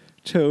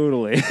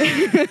 totally.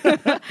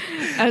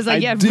 I was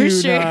like, for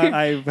sure.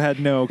 I had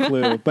no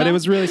clue, but it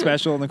was really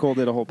special. Nicole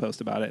did a whole post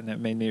about it, and it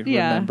made me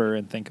remember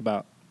and think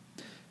about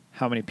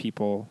how many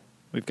people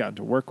we've gotten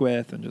to work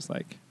with, and just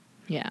like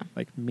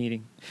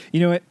meeting.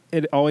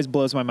 It always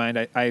blows my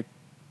mind. I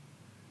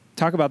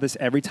talk about this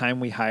every time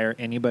we hire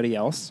anybody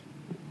else.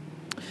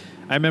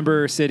 I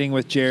remember sitting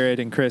with Jared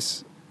and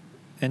Chris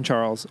and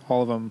Charles,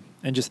 all of them,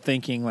 and just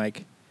thinking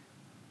like,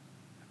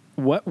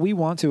 what we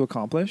want to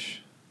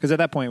accomplish. Because at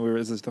that point, it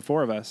was just the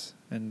 4 of us,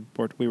 and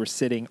we were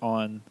sitting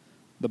on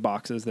the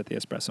boxes that the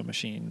espresso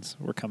machines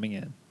were coming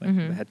in. Like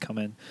they had come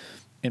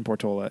in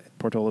Portola.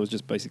 Portola was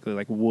just basically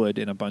like wood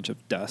in a bunch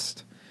of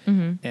dust.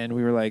 And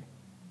we were like,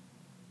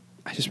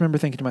 I just remember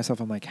thinking to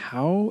myself, I'm like,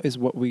 how is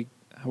what we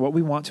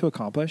want to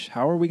accomplish,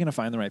 how are we going to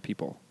find the right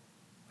people?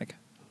 Like,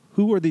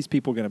 who are these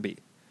people going to be?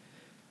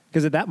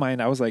 Because at that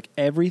mind, I was like,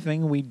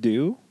 everything we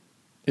do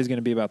is going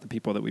to be about the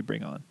people that we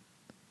bring on.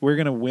 We're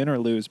going to win or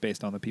lose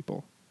based on the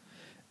people.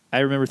 I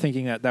remember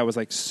thinking that was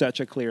like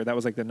that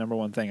was like the number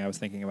one thing I was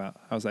thinking about.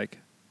 I was like,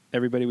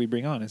 everybody we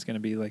bring on is going to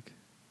be like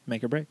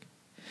make or break.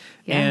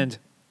 Yeah. And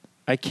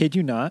I kid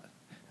you not,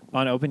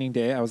 on opening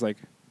day, I was like,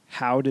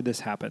 how did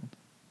this happen?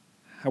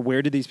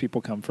 Where did these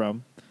people come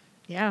from?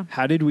 Yeah.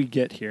 How did we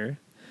get here?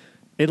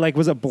 It like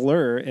was a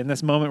blur in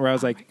this moment where I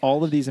was like,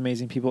 all of these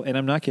amazing people, and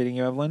I'm not kidding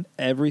you, Evelyn,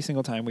 every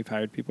single time we've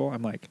hired people,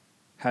 I'm like,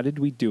 how did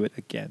we do it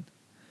again?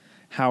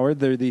 How are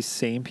there these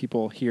same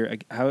people here?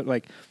 How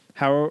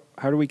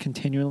do we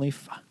continually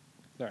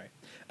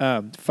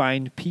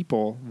find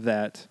people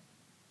that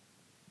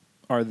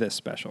are this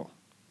special?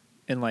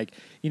 And like,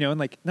 and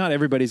like not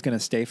everybody's going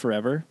to stay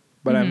forever,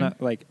 but I'm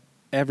not like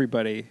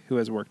everybody who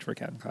has worked for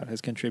Cat and Cloud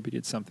has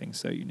contributed something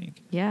so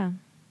unique. Yeah.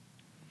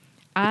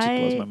 It just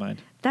blows my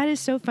mind. That is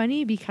so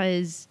funny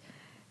because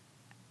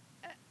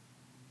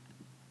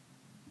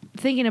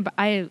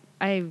I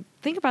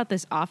think about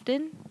this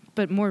often,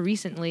 but more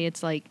recently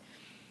it's like,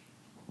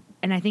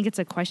 and I think it's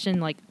a question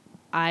like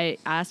I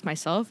ask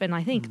myself, and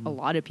I think a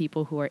lot of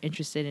people who are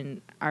interested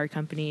in our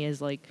company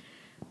is like,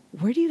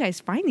 where do you guys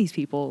find these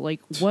people? Like,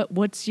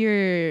 what's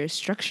your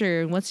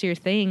structure and what's your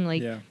thing?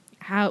 Like,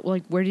 how,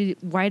 like,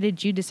 why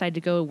did you decide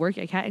to go work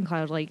at Cat and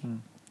Cloud? Like,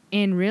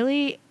 and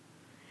really,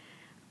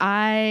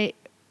 the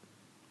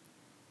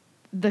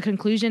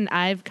conclusion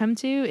I've come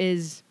to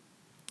is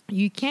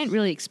you can't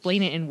really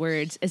explain it in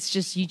words. It's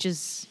just, you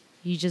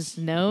just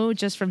know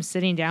just from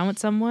sitting down with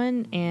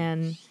someone.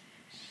 And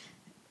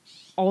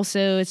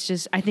also it's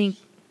just, I think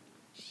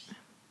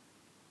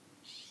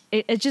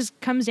it just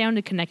comes down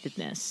to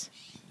connectedness.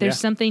 There's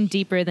something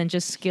deeper than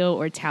just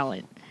skill or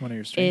talent. One of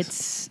your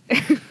strengths.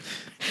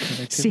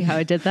 It's see how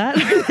I did that?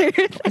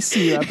 I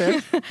see you out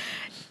there.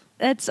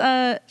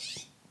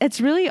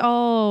 It's really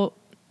all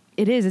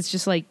it is. It's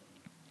just like,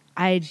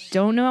 I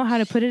don't know how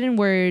to put it in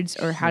words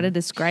or how to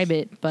describe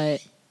it,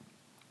 but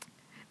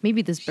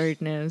maybe this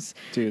bird knows.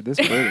 Dude, this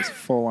bird is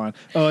full on.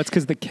 Oh, it's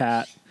because the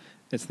cat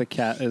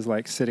is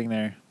like sitting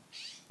there.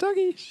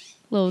 Doggy.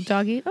 Little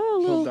doggy. Oh,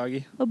 little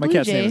doggy. A My blue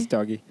cat's jay. name is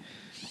Doggy.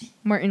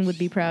 Martin would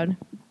be proud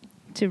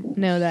to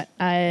know that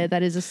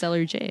that is a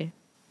stellar jay.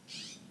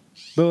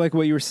 But like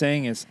what you were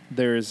saying is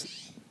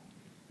there's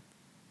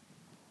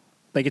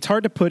like it's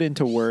hard to put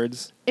into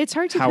words. It's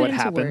hard to how put it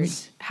into happens.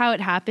 words how it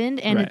happened,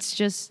 and Right. it's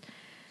just.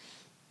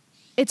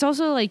 It's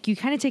also like you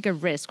kind of take a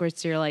risk where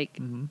it's you're like,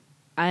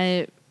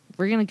 we're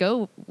gonna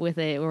go with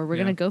it or we're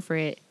gonna go for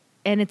it,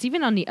 and it's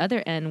even on the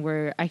other end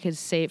where I could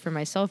say it for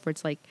myself where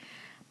it's like,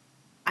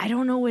 I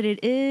don't know what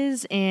it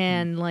is,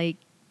 and like,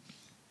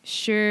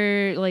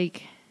 sure,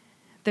 like,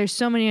 there's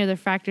so many other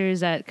factors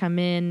that come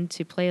in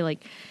to play,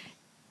 like.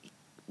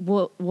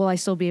 Will I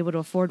still be able to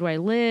afford where I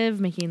live,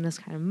 making this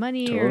kind of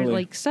money, or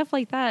like stuff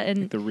like that,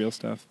 and like the real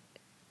stuff.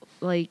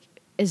 Like,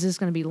 is this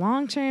going to be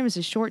long term? Is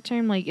it short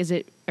term? Like, is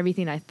it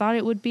everything I thought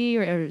it would be,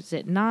 or is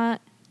it not?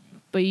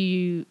 But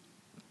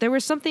there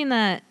was something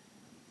that,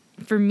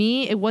 for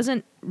me, it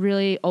wasn't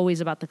really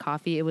always about the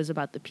coffee. It was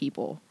about the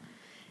people.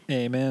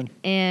 Amen.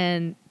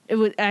 And it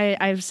was.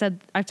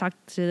 I've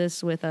talked to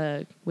this with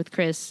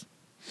Chris,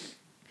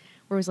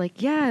 where it was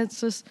like, yeah,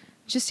 it's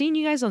just seeing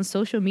you guys on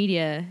social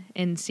media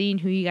and seeing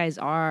who you guys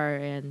are,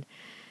 and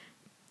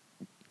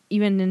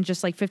even in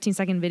just like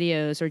 15-second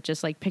videos or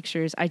just like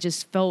pictures, I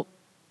just felt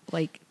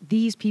like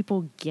these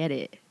people get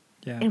it.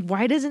 Yeah. And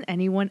why doesn't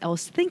anyone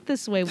else think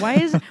this way?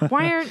 Why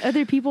aren't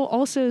other people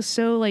also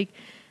so like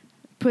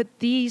put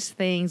these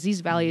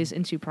values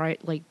into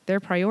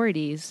their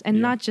priorities,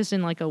 and not just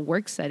in like a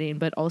work setting,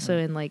 but also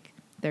in like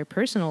their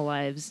personal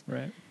lives.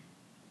 Right.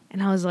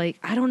 And I was like,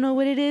 I don't know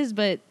what it is,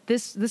 but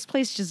this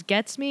place just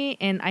gets me.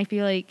 And I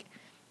feel like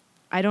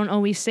I don't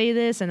always say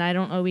this and I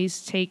don't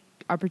always take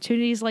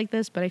opportunities like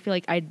this, but I feel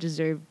like I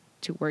deserve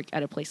to work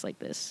at a place like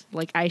this.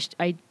 Like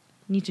I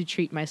need to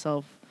treat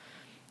myself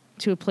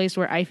to a place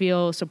where I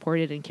feel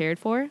supported and cared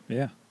for.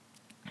 Yeah.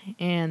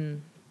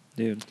 And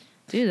dude,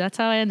 that's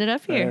how I ended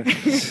up here.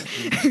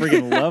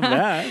 Freaking love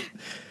that.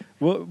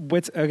 Well,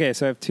 okay,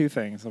 so I have two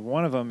things.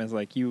 One of them is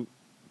like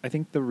I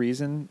think the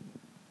reason.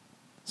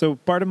 So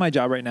part of my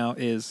job right now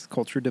is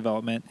culture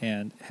development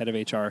and head of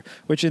HR,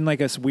 which in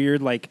like a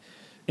weird like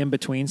in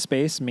between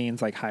space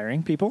means like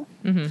hiring people.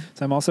 Mm-hmm.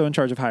 So I'm also in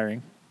charge of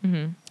hiring.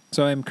 Mm-hmm.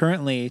 So I'm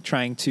currently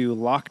trying to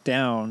lock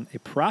down a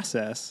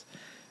process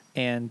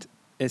and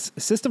a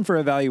system for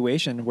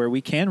evaluation where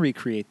we can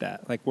recreate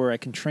that, like where I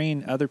can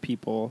train other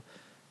people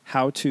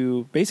how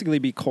to basically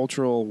be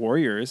cultural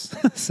warriors,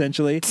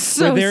 essentially.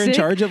 So where they're sick. in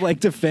charge of like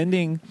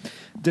defending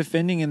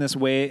in this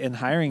way and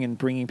hiring and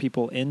bringing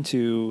people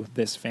into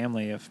this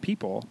family of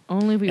people.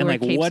 Only we and wear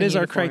like capes what and is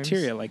our uniforms.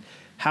 criteria? Like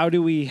how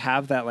do we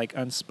have that like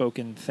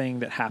unspoken thing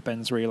that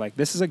happens where you're like,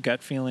 this is a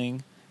gut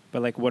feeling,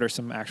 but like what are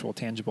some actual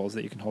tangibles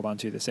that you can hold on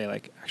to say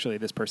like, actually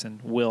this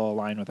person will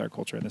align with our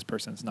culture and this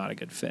person's not a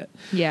good fit.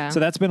 Yeah. So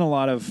that's been a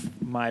lot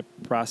of my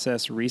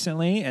process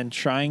recently, and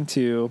trying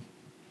to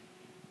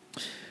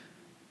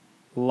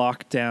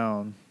lock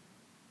down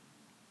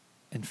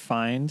and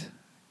find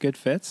good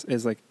fits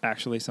is like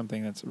actually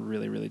something that's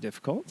really, really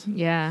difficult.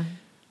 Yeah.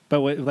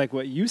 But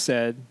what you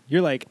said,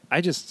 you're like,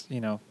 I just,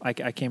 I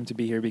came to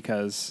be here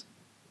because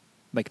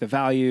like the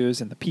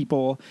values and the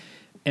people.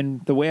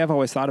 And the way I've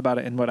always thought about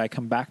it, and what I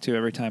come back to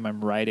every time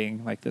I'm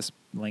writing like this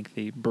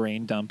lengthy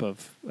brain dump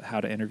of how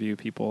to interview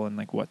people and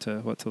like what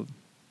to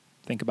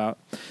think about,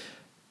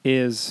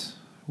 is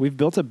we've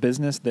built a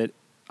business that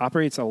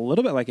operates a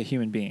little bit like a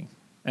human being.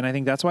 And I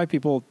think that's why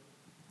people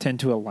tend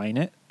to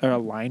align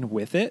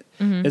with it.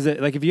 Is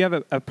that like, if you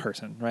have a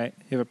person, right?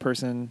 You have a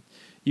person,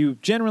 you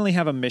generally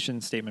have a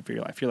mission statement for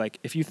your life. You're like,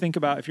 if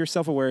you're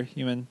self-aware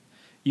human,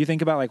 you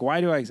think about like,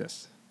 why do I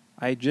exist?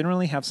 I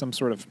generally have some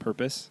sort of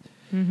purpose.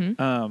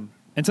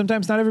 And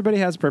sometimes not everybody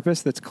has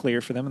purpose that's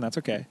clear for them, and that's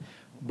okay.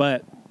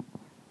 But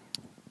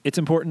it's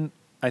important,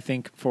 I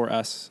think, for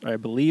us, or I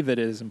believe that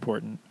it is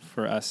important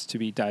for us to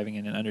be diving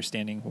in and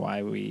understanding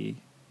why we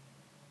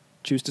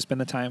choose to spend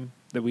the time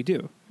that we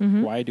do.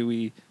 Why do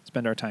we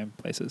spend our time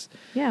places?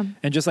 Yeah.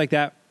 And just like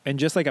that, and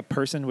just like a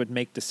person would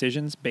make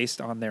decisions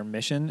based on their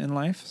mission in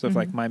life. So if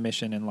like my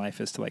mission in life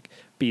is to like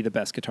be the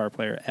best guitar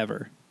player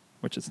ever,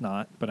 which it's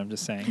not, but I'm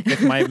just saying,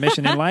 if my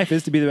mission in life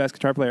is to be the best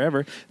guitar player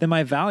ever, then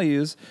my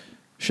values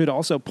should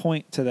also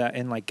point to that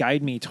and like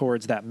guide me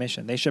towards that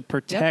mission. They should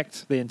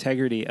protect the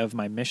integrity of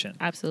my mission.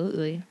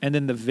 Absolutely. And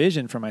then the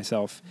vision for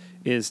myself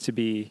is to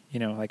be, you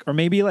know, like, or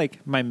maybe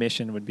like my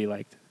mission would be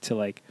like to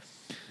like,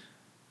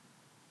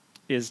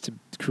 is to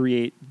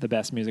create the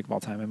best music of all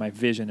time. And my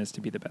vision is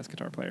to be the best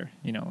guitar player,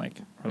 you know, like,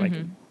 or like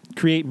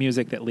create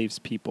music that leaves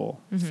people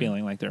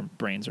feeling like their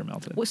brains are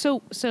melted. Well,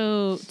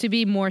 so to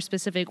be more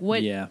specific,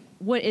 what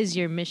is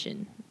your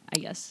mission, I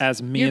guess?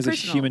 As me, as a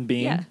human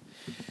being? Yeah.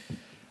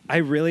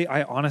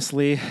 I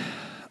honestly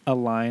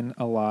align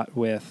a lot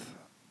with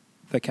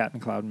the Cat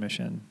and Cloud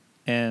mission.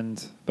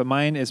 But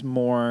mine is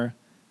more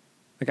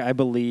like, I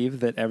believe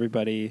that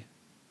everybody,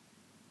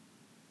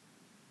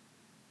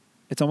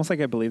 it's almost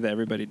like I believe that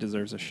everybody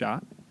deserves a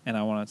shot, and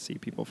I want to see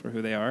people for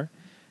who they are.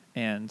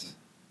 And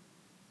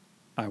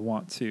I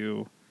want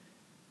to,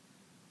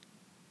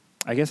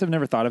 I guess I've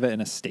never thought of it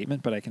in a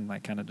statement, but I can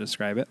like kind of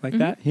describe it like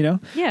that, you know?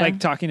 Yeah. Like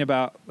talking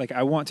about, like,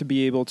 I want to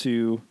be able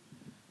to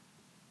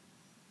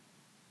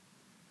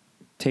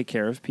take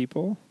care of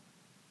people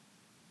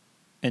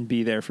and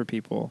be there for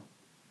people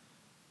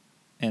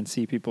and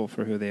see people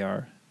for who they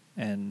are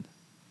and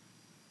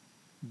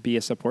be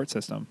a support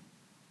system.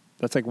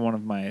 That's like one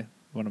of my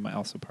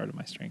also part of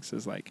my strengths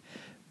is like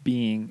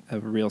being a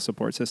real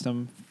support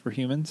system for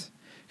humans.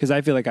 Because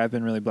I feel like I've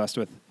been really blessed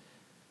with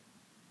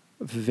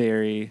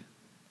very,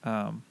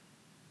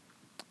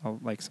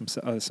 like some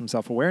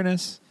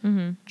self-awareness,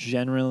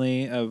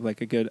 generally of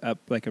like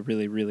a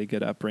really, really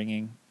good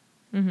upbringing,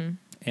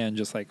 and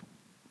just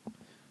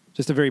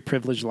a very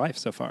privileged life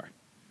so far,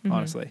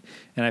 honestly.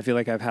 And I feel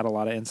like I've had a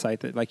lot of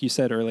insight that, like you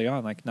said early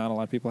on, like not a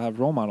lot of people have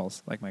role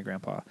models like my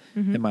grandpa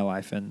in my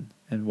life, and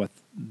what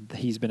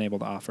he's been able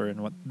to offer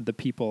and what the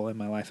people in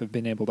my life have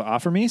been able to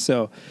offer me.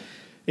 So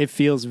it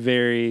feels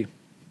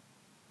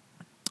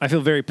I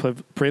feel very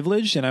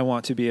privileged, and I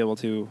want to be able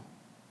to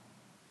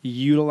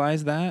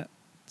utilize that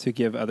to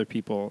give other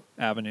people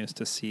avenues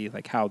to see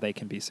like how they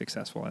can be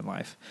successful in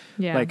life.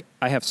 Yeah. Like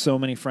I have so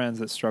many friends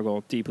that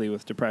struggle deeply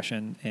with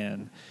depression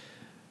and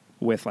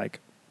with like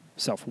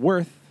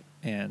self-worth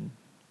and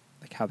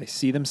like how they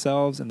see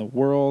themselves in the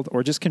world,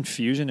 or just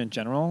confusion in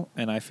general.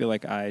 And I feel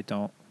like I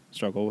don't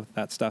struggle with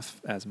that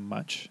stuff as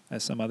much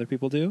as some other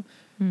people do.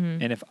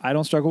 And if I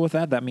don't struggle with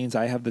that, that means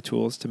I have the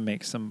tools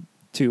to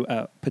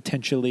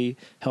potentially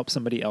help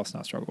somebody else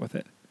not struggle with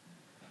it.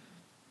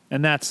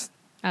 And that's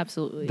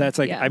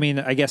like, I mean,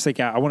 I guess like,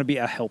 I want to be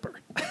a helper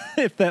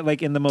if that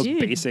like in the most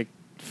basic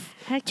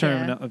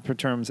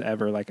terms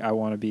ever, like I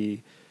want to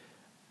be,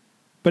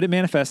 but it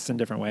manifests in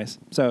different ways.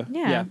 So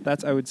yeah,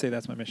 I would say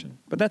that's my mission,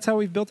 but that's how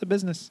we've built a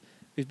business.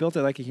 We've built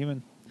it like a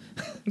human.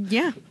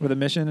 Yeah. With a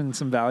mission and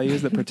some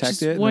values that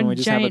protect it. And then we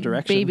just have a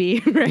direction.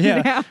 Baby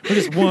now. We're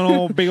just one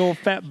old big old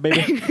fat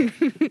baby.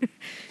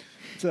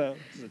 It's a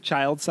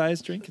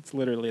child-sized drink. It's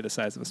literally the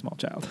size of a small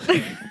child.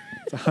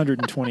 It's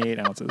 128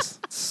 ounces.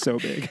 It's so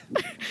big.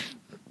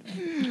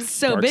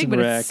 So Parks big, but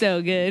it's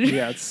so good.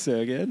 Yeah, it's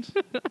so good.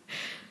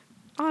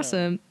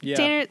 Awesome.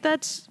 Tanner,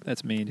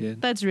 that's me,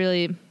 dude. That's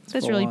really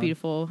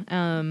beautiful.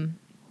 I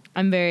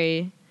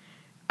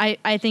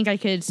think I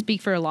could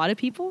speak for a lot of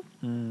people.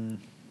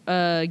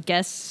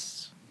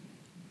 Guests,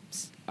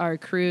 our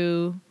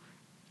crew,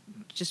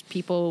 just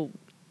people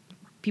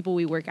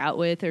we work out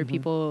with, or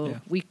people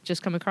we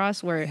just come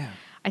across, where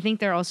I think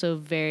they're also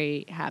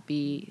very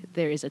happy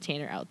there is a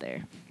Tanner out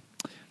there.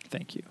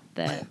 Thank you.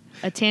 That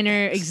a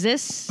Tanner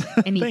exists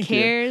and he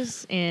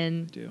cares,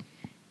 and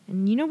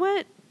you know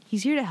what?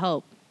 He's here to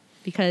help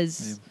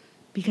because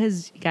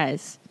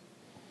guys,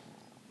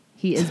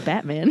 he is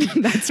Batman.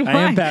 That's why.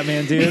 I am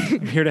Batman, dude.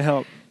 I'm here to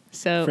help.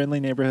 So friendly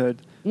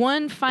neighborhood.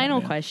 One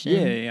final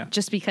question. Yeah.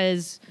 Just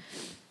because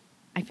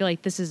I feel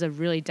like this is a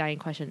really dying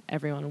question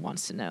everyone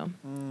wants to know.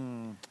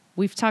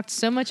 We've talked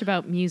so much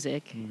about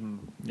music.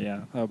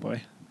 Yeah. Oh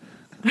boy.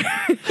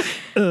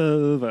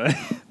 Oh boy.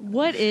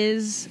 What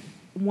is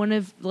one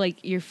of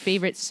like your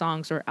favorite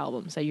songs or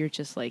albums that you're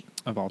just like,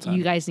 of all time,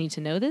 you guys need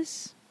to know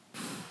this?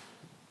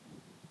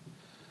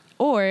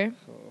 Or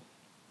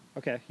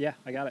okay, yeah,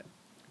 I got it.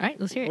 All right,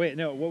 let's hear it. Wait,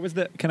 no. What was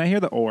the? Can I hear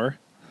the or?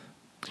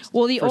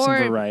 Well, the for some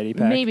or variety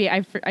pack. maybe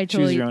I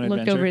totally your own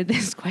looked adventure. over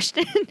this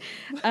question.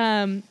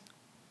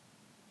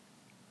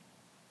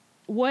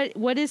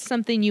 What is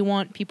something you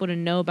want people to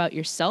know about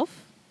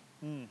yourself?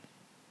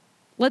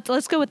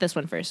 Let's go with this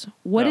one first.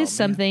 What is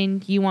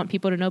something you want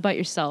people to know about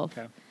yourself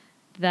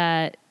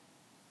that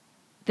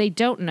they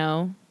don't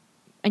know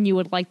and you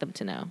would like them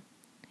to know?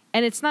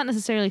 And it's not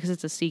necessarily because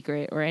it's a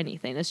secret or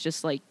anything. It's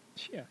just like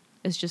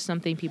it's just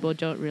something people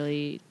don't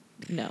really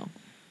know.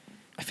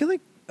 I feel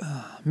like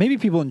maybe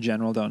people in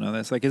general don't know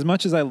this. Like, as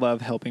much as I love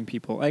helping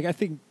people, like I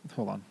think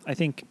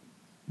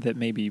that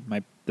maybe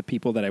the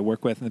people that I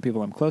work with and the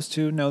people I'm close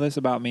to know this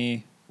about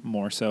me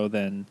more so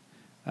than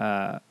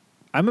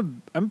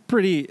I'm a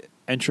pretty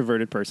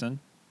introverted person.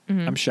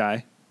 Mm-hmm. I'm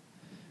shy,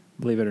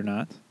 believe it or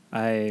not.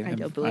 I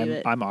don't believe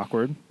it. I'm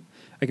awkward.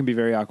 I can be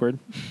very awkward.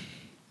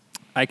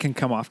 I can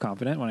come off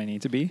confident when I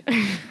need to be,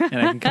 and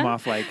I can come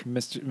off like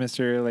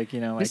Mr. like, you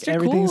know, like Mr.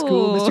 everything's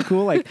cool, Cool. Mr.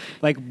 Cool.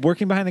 Like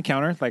working behind the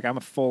counter, like I'm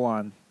a full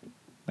on,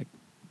 like,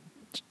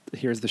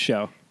 here's the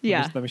show.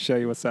 Yeah. Let me show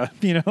you what's up.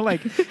 You know,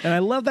 like, and I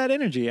love that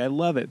energy. I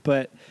love it.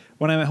 But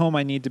when I'm at home,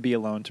 I need to be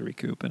alone to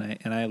recoup,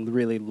 and I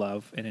really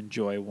love and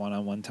enjoy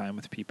one-on-one time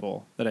with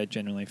people that I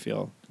genuinely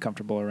feel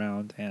comfortable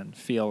around and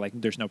feel like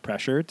there's no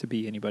pressure to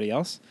be anybody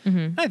else.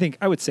 Mm-hmm. I think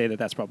I would say that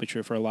that's probably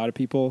true for a lot of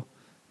people,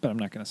 but I'm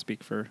not going to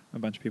speak for a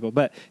bunch of people.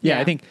 But yeah,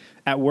 I think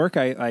at work,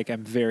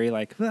 I'm very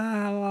like,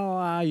 la, la,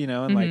 la, you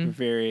know, and like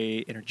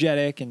very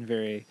energetic and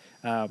very,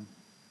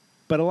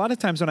 but a lot of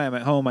times when I'm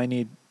at home, I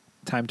need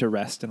time to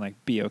rest and like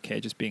be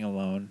okay just being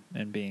alone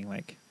and being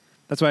like,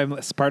 that's why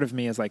part of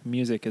me is like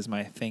music is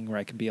my thing where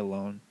I can be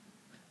alone,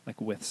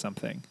 like with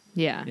something,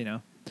 Yeah. you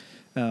know,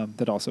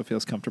 that also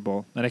feels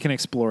comfortable. And I can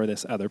explore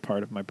this other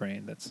part of my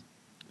brain that's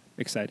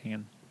exciting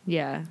and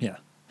Yeah.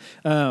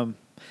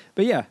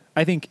 but yeah,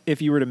 I think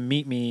if you were to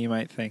meet me, you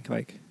might think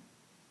like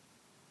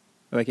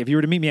if you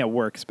were to meet me at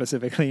work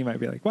specifically, you might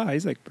be like, wow,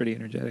 he's like pretty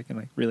energetic and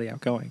like really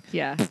outgoing.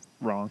 Yeah.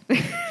 Wrong.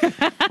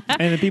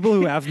 And the people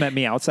who have met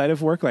me outside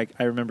of work, like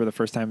I remember the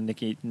first time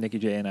Nikki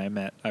J and I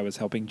met, I was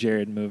helping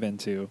Jared move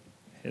into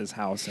his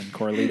house in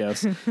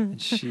Corlitos.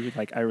 And she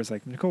I was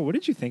like, Nicole, what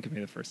did you think of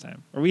me the first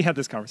time? Or we had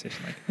this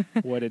conversation,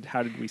 like,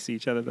 how did we see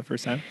each other the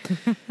first time?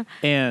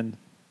 And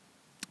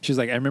she was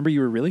like, I remember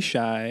you were really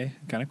shy,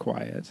 kind of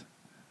quiet.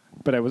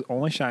 But I was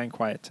only shy and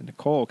quiet to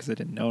Nicole because I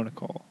didn't know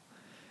Nicole.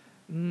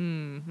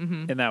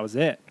 Mm-hmm. And that was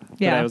it.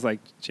 Yeah. But I was like,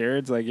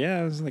 Jared's like,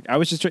 yeah. I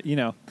was just, you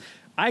know,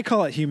 I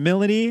call it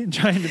humility,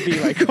 trying to be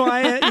like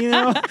quiet, you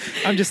know.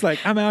 I'm just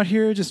like, I'm out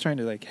here just trying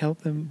to like help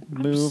them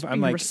move.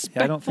 I'm like,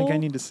 I don't think I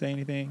need to say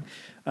anything.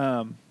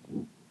 But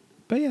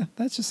yeah,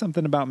 that's just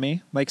something about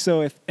me. Like,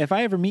 so if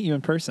I ever meet you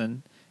in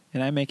person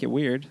and I make it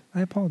weird,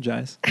 I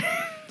apologize.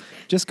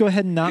 Just go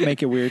ahead and not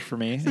make it weird for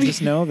me. And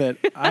just know that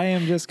I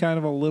am just kind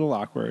of a little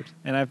awkward.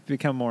 And I've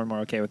become more and more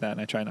okay with that.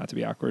 And I try not to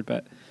be awkward.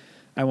 But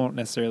I won't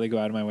necessarily go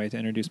out of my way to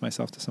introduce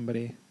myself to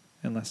somebody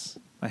unless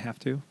I have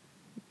to.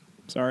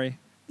 Sorry.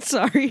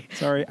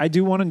 I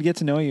do want to get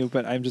to know you,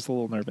 but I'm just a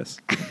little nervous.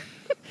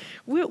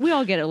 We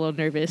all get a little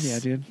nervous. Yeah,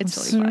 dude. It's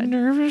I'm totally so fine.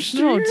 nervous,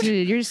 dude. No,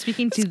 dude, you're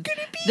speaking to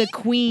the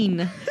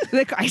queen.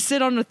 Like, I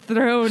sit on the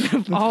throne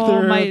of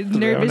all my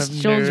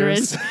nervous children.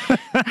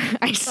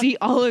 I see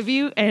all of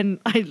you, and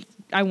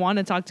I want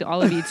to talk to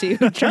all of you too.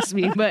 Trust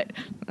me. But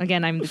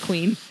again, I'm the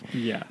queen.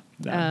 Yeah,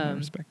 I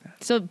respect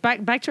that. So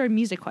back to our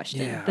music question.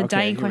 Yeah, the okay,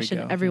 dying here we question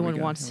go, everyone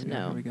wants to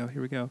know.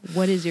 Here we go.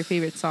 What is your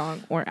favorite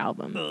song or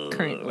album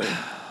currently?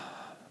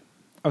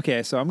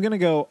 Okay, so I'm going to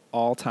go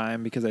all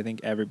time because I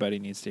think everybody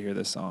needs to hear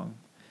this song.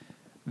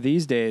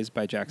 These Days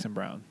by Jackson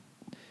Browne.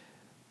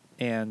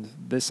 And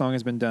this song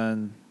has been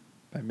done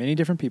by many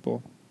different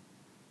people.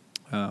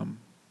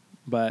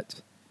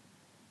 But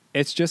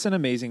it's just an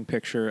amazing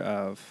picture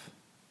of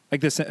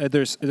like this.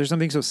 There's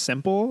something so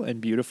simple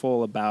and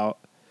beautiful about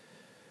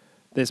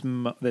this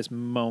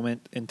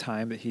moment in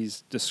time that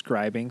he's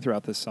describing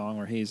throughout this song,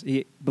 where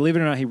he believe it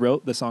or not, he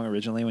wrote the song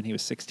originally when he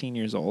was 16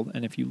 years old.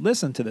 And if you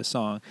listen to this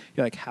song,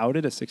 you're like, how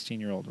did a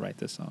 16-year-old write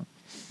this song?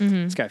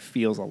 Mm-hmm. This guy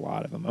feels a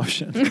lot of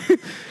emotion.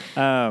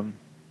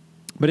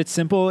 But it's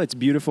simple, it's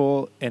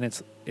beautiful, and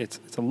it's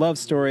a love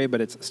story,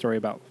 but it's a story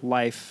about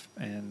life.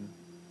 And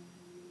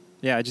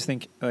yeah, I just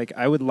think like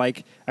I would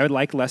like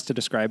less to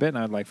describe it, and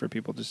I would like for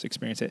people to just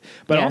experience it.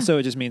 But also,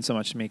 it just means so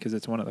much to me because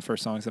it's one of the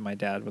first songs that my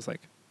dad was like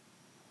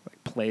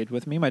played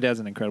with me. My dad's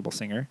an incredible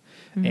singer,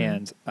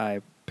 and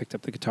I picked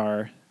up the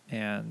guitar,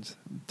 and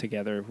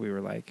together we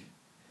were like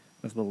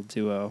this little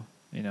duo.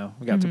 You know,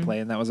 we got to play,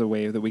 and that was a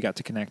way that we got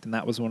to connect. And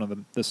that was one of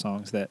the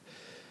songs that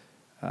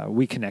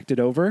we connected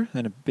over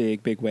in a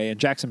big, big way. And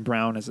Jackson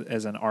Browne,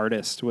 as an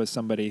artist, was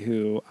somebody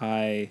who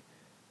I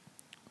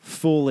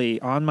fully,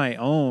 on my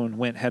own,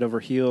 went head over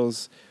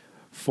heels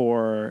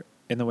for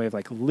in the way of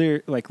like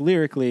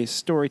lyrically,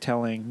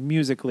 storytelling,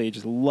 musically,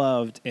 just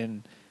loved.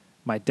 And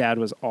my dad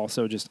was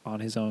also just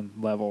on his own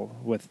level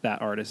with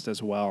that artist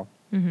as well.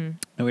 Mm-hmm.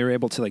 And we were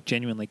able to like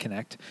genuinely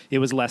connect. It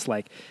was less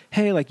like,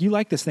 hey, like you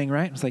like this thing,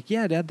 right? I was like,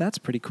 yeah, Dad, that's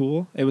pretty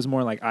cool. It was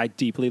more like, I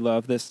deeply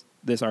love this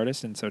this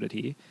artist, and so did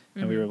he.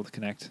 And we were able to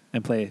connect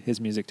and play his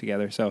music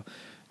together. So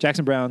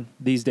Jackson Browne,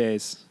 these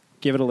days,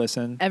 give it a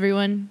listen.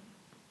 Everyone,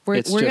 we're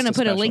It's going just to put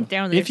special. a link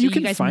down there If so you you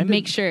can guys find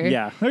make it, sure.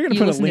 yeah, they're going to you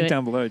put a listen to link it.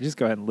 down below. Just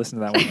go ahead and listen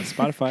to that one on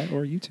Spotify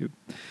or YouTube,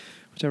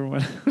 whichever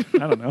one.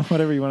 I don't know,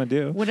 whatever you want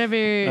to do.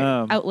 Whatever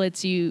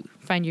outlets you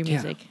find your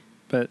music. Yeah,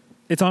 but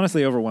it's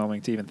honestly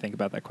overwhelming to even think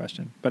about that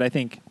question. But I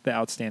think the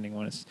outstanding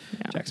one is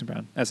Jackson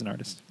Browne as an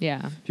artist.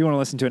 Yeah. If you want to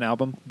listen to an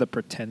album, The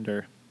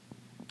Pretender,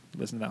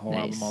 listen to that whole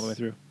Nice. album all the way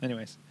through.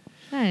 Anyways.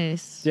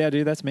 Nice. Yeah,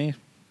 dude, that's me.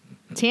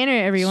 Tanner,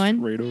 everyone.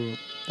 Straight up.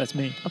 That's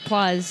me.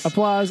 Applause.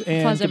 Applause and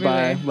Applause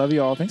goodbye. everywhere. Love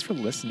you all. Thanks for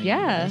listening.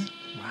 Yeah. Guys.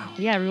 Wow.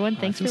 Yeah, everyone, Wow,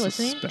 thanks I for feel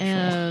so listening.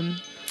 special.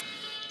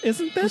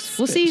 Isn't that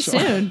We'll see you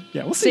special? soon.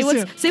 Yeah, we'll see you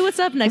soon. Say what's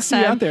up next See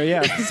you time. out there,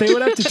 yeah. Say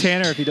what up to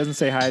Tanner if he doesn't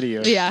say hi to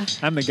you. Yeah.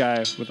 I'm the guy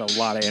with a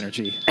lot of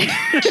energy.